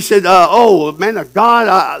he said, oh, man of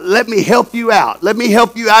God, let me help you out. Let me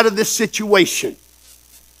help you out of this situation.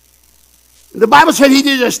 And the Bible said he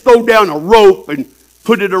didn't just throw down a rope and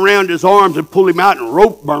put it around his arms and pull him out and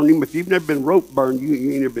rope burn him. If you've never been rope burned, you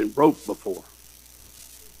ain't never been roped before.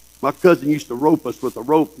 My cousin used to rope us with a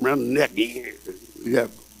rope around the neck. You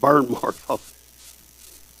have burn marks off.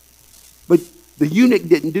 But the eunuch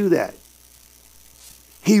didn't do that.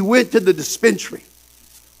 He went to the dispensary.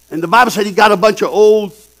 And the Bible said he got a bunch of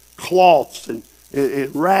old cloths and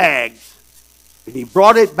rags. And he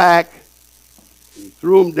brought it back. And he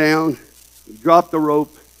threw them down. He dropped the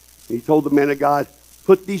rope. And he told the man of God,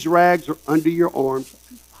 put these rags under your arms.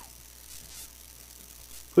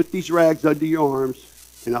 Put these rags under your arms,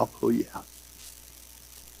 and I'll pull you out.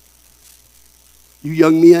 You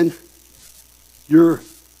young men, you're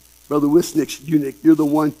Brother Wisnick's eunuch. You're the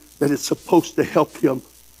one that is supposed to help him.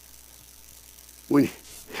 When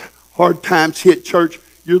hard times hit church,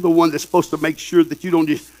 you're the one that's supposed to make sure that you don't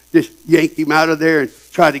just yank him out of there and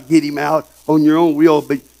try to get him out on your own will,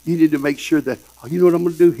 but you need to make sure that, oh, you know what I'm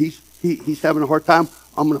going to do? He's having a hard time.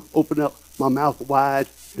 I'm going to open up my mouth wide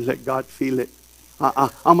and let God feel it.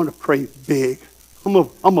 I'm going to pray big. I'm going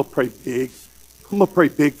to pray big. I'm going to pray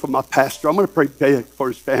big for my pastor. I'm going to pray big for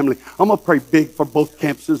his family. I'm going to pray big for both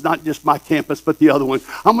campuses, not just my campus, but the other one.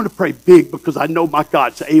 I'm going to pray big because I know my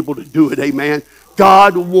God's able to do it. Amen.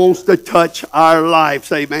 God wants to touch our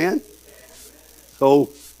lives. Amen. So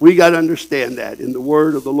we got to understand that. In the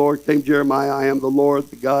word of the Lord came Jeremiah, I am the Lord,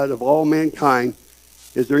 the God of all mankind.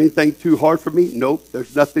 Is there anything too hard for me? Nope,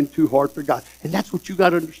 there's nothing too hard for God. And that's what you got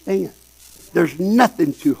to understand. There's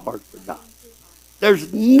nothing too hard for God.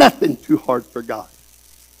 There's nothing too hard for God.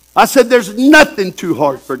 I said there's nothing too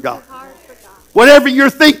hard for God. Whatever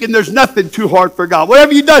you're thinking, there's nothing too hard for God.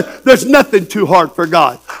 Whatever you've done, there's nothing too hard for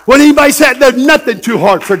God. When anybody said, there's nothing too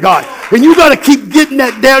hard for God. And you got to keep getting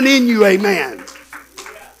that down in you, amen.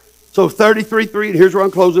 So 33:3, and here's where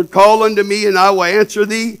I'm closing. Call unto me, and I will answer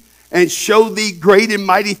thee, and show thee great and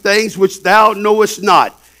mighty things which thou knowest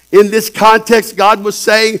not. In this context, God was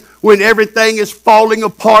saying when everything is falling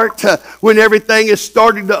apart, when everything is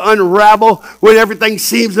starting to unravel, when everything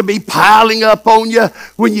seems to be piling up on you,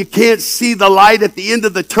 when you can't see the light at the end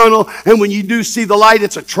of the tunnel, and when you do see the light,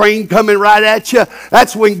 it's a train coming right at you.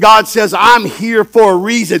 That's when God says, I'm here for a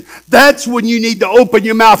reason. That's when you need to open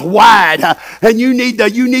your mouth wide, and you need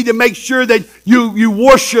to make sure that you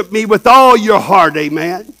worship me with all your heart,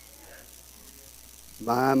 amen.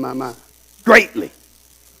 My.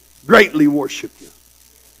 Greatly worship him.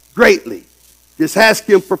 Greatly. Just ask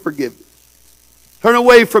him for forgiveness. Turn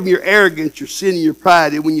away from your arrogance, your sin, and your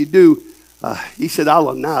pride. And when you do, he said, I'll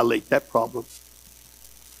annihilate that problem.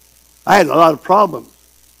 I had a lot of problems.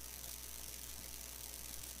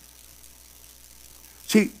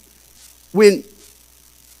 See, when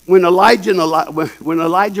Elijah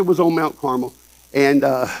was on Mount Carmel and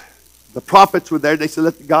the prophets were there, they said,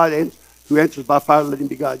 let the God who answers by fire, let him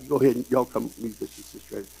be God. You go ahead and y'all come meet this and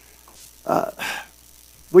sister right.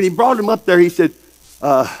 When he brought him up there, he said,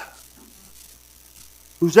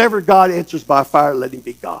 whosever God answers by fire, let him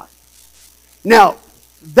be God. Now,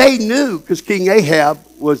 they knew, because King Ahab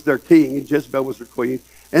was their king and Jezebel was their queen,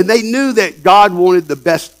 and they knew that God wanted the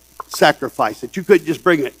best sacrifice, that you couldn't just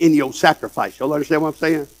bring any old sacrifice. Y'all understand what I'm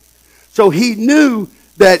saying? So he knew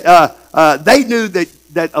that, they knew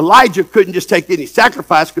that Elijah couldn't just take any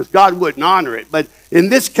sacrifice because God wouldn't honor it. But in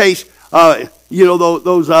this case,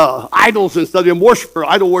 those idols and stuff,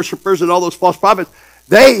 idol worshipers and all those false prophets,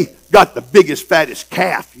 they got the biggest, fattest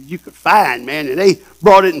calf you could find, man. And they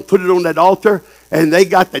brought it and put it on that altar, and they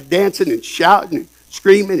got the dancing and shouting and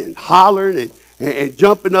screaming and hollering and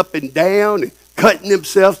jumping up and down and cutting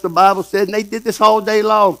themselves, the Bible said. And they did this all day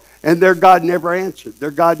long. And their God never answered.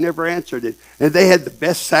 Their God never answered it. And they had the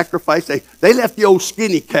best sacrifice. They left the old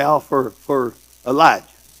skinny cow for Elijah.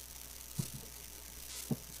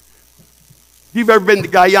 If you've ever been to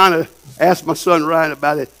Guyana, ask my son Ryan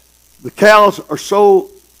about it. The cows are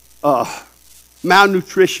so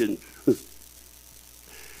malnutritioned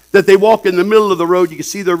that they walk in the middle of the road. You can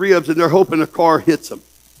see their ribs, and they're hoping a car hits them.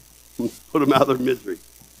 Put them out of their misery.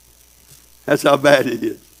 That's how bad it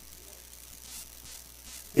is.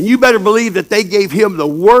 And you better believe that they gave him the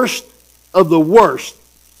worst of the worst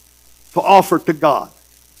to offer to God.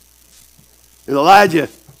 And Elijah,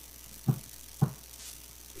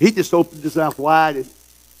 he just opened his mouth wide and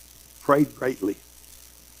prayed greatly.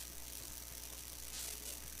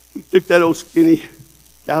 He took that old skinny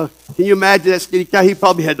Now, can you imagine that skinny cow? He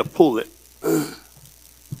probably had to pull it.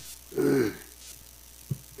 Because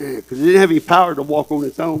it didn't have any power to walk on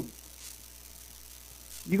its own.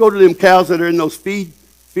 You go to them cows that are in those feed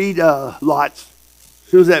lots. As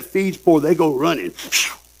soon as that feed's poured, they go running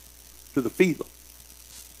to the feed lot.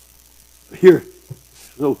 Here,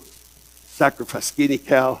 so sacrifice, skinny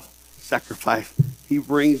cow, sacrifice. He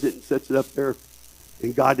brings it and sets it up there,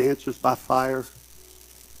 and God answers by fire.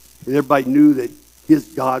 And everybody knew that his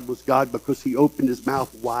God was God because he opened his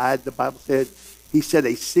mouth wide, the Bible said. He said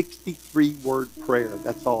a 63-word prayer,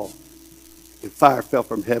 that's all. And fire fell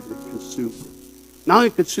from heaven and consumed it. Not only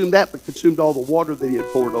consumed that, but consumed all the water that he had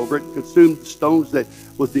poured over it, consumed the stones that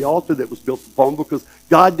was the altar that was built upon, because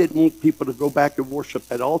God didn't want people to go back and worship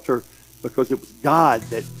that altar, because it was God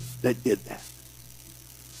that did that.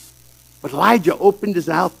 But Elijah opened his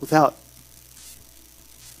mouth without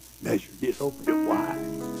measure. He just opened it wide.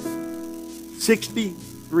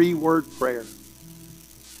 63-word prayer.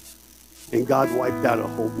 And God wiped out a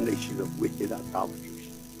whole nation of wicked idolaters.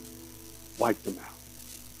 Wiped them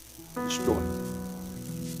out. Destroyed them.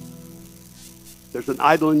 If there's an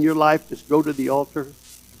idol in your life, just go to the altar.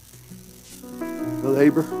 Brother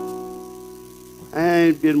Aber, I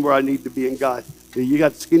ain't been where I need to be in God. You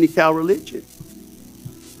got skinny cow religion.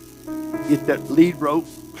 Get that lead rope.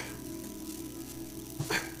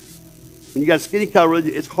 When you got skinny cow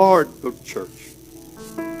religion, it's hard to go to church.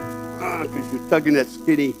 Because you're tugging that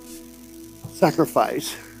skinny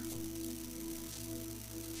sacrifice.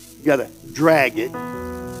 You got to drag it.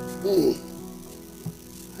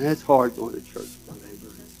 That's hard going to church, Brother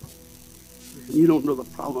Aber. You don't know the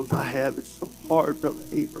problems I have. It's so hard, Brother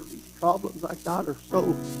Aber. These problems I got are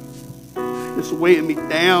so just weighing me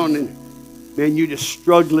down, and man, you're just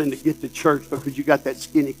struggling to get to church because you got that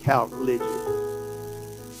skinny cow religion.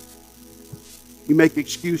 You make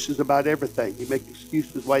excuses about everything. You make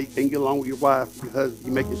excuses why you can't get along with your wife, your husband.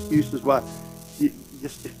 You make excuses why you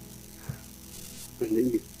just... And then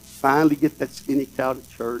you finally get that skinny cow to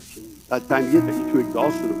church, and by the time you get there, you're too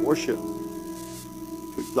exhausted to worship.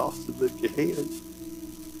 Too exhausted to lift your hands.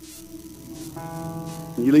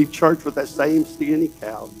 And you leave church with that same skinny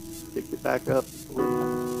cow. Pick it back up.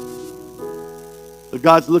 But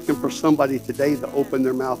God's looking for somebody today to open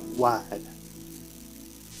their mouth wide.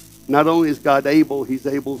 Not only is God able, he's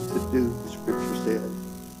able to do, the scripture said.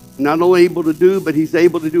 Not only able to do, but he's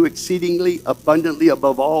able to do exceedingly abundantly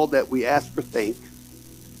above all that we ask or think.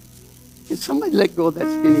 Can somebody let go of that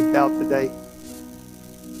skinny cow today?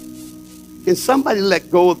 Can somebody let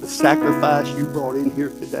go of the sacrifice you brought in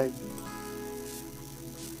here today?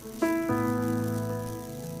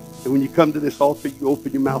 And when you come to this altar, you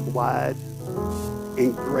open your mouth wide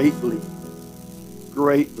and greatly,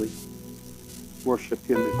 greatly worship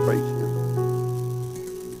him and praise him.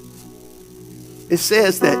 It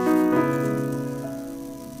says that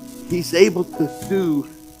he's able to do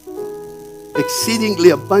exceedingly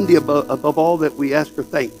abundantly above all that we ask or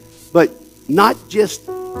think. But not just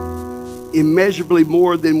immeasurably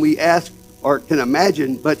more than we ask or can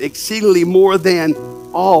imagine, but exceedingly more than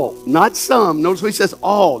all. Not some. Notice what he says,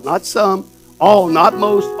 all. Not some. All. Not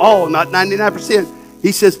most. All. Not 99%.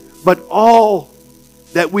 He says, but all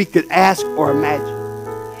that we could ask or imagine.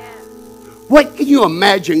 What can you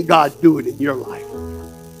imagine God doing in your life?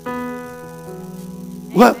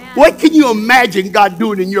 What can you imagine God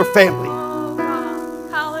doing in your family?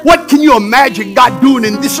 What can you imagine God doing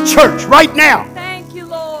in this church right now? Thank you,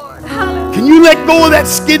 Lord. Can you let go of that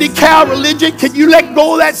skinny cow religion? Can you let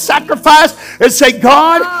go of that sacrifice and say,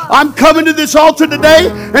 God, I'm coming to this altar today,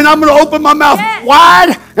 and I'm going to open my mouth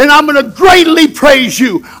wide, and I'm going to greatly praise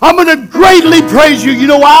you. I'm going to greatly praise you. You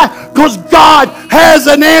know why? Because God has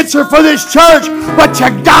an answer for this church, but you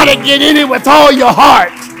got to get in it with all your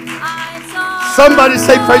heart. Somebody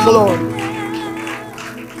say, praise the Lord.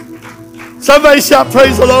 Somebody shout,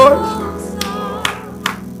 praise the Lord.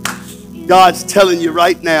 God's telling you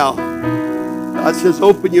right now. God says,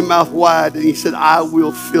 open your mouth wide. And he said, I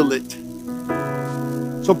will fill it.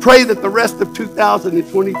 So pray that the rest of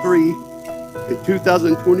 2023 and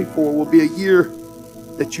 2024 will be a year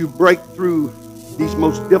that you break through these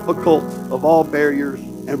most difficult of all barriers.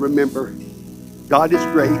 And remember, God is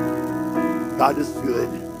great. God is good.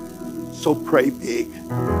 So pray big.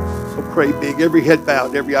 So pray big. Every head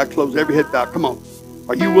bowed, every eye closed, every head bowed. Come on.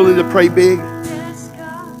 Are you willing to pray big?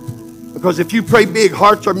 Because if you pray big,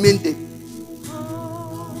 hearts are mended.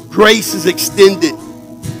 Grace is extended.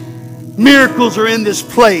 Miracles are in this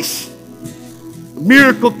place. A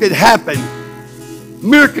miracle could happen. A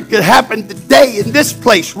miracle could happen today in this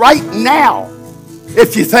place, right now,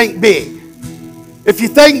 if you think big. If you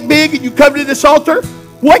think big and you come to this altar,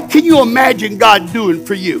 What can you imagine God doing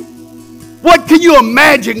for you? What can you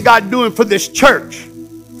imagine God doing for this church?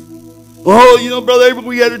 Oh, Brother Abel,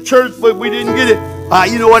 we had a church, but we didn't get it.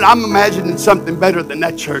 You know what? I'm imagining something better than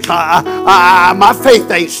that church. My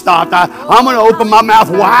faith ain't stopped. I'm going to open my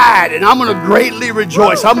mouth wide, and I'm going to greatly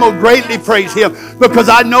rejoice. I'm going to greatly praise Him because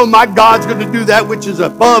I know my God's going to do that which is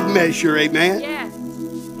above measure. Amen? Yes.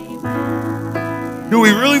 Do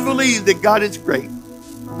we really believe that God is great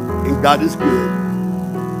and God is good?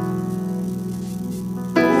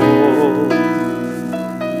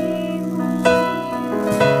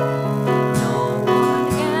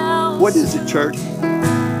 What is it, church?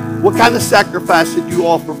 What kind of sacrifice did you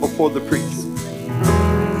offer before the preacher?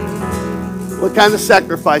 What kind of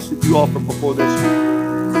sacrifice did you offer before this? You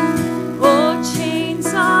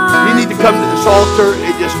need to come to this altar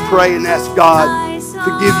and just pray and ask God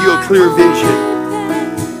to give you a clear vision.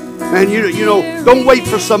 Man, don't wait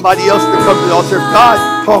for somebody else to come to the altar. If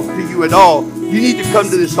God talked to you at all, you need to come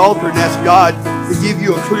to this altar and ask God to give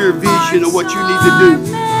you a clear vision of what you need to do.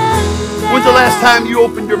 When's the last time you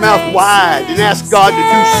opened your mouth wide and asked God to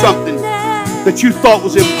do something that you thought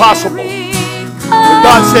was impossible? But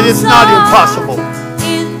God said it's not impossible.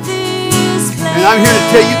 And I'm here to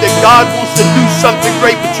tell you that God wants to do something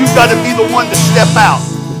great, but you've got to be the one to step out.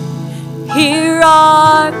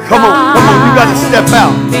 Come on, you got to step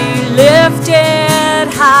out. Be lifted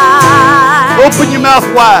high. Open your mouth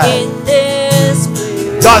wide.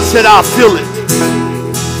 God said, I'll fill it.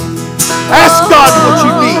 Ask God what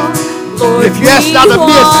you need. If you ask out of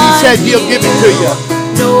this, He said He'll give it to you.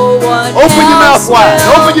 Open your mouth wide.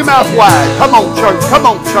 Open your mouth wide. Come on, church. Come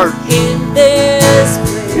on, church. In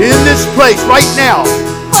this place right now.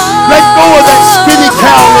 Let go of that skinny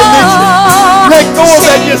cow religion. Let go of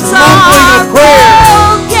that just mumbling of prayer.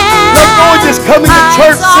 Let go of just coming to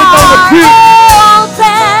church, sitting on the pew.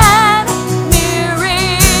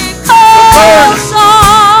 Learn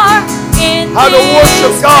how to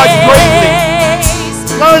worship God greatly.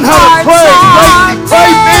 Learn how to pray greatly.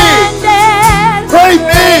 Pray big. Pray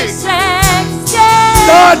big.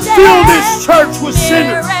 God, fill this church with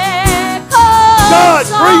sinners. God,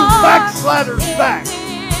 bring backsliders back.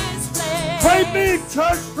 Pray big,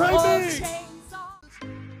 church. Pray big.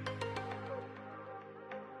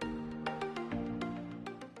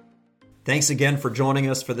 Thanks again for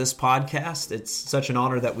joining us for this podcast. It's such an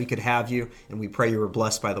honor that we could have you, and we pray you were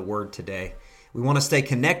blessed by the word today. We want to stay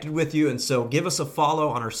connected with you, and so give us a follow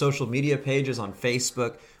on our social media pages on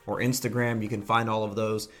Facebook or Instagram. You can find all of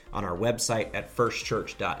those on our website at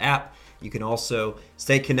firstchurch.app. You can also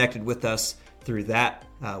stay connected with us through that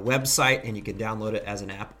website, and you can download it as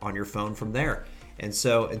an app on your phone from there. And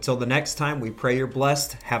so until the next time, we pray you're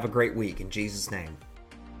blessed. Have a great week in Jesus' name.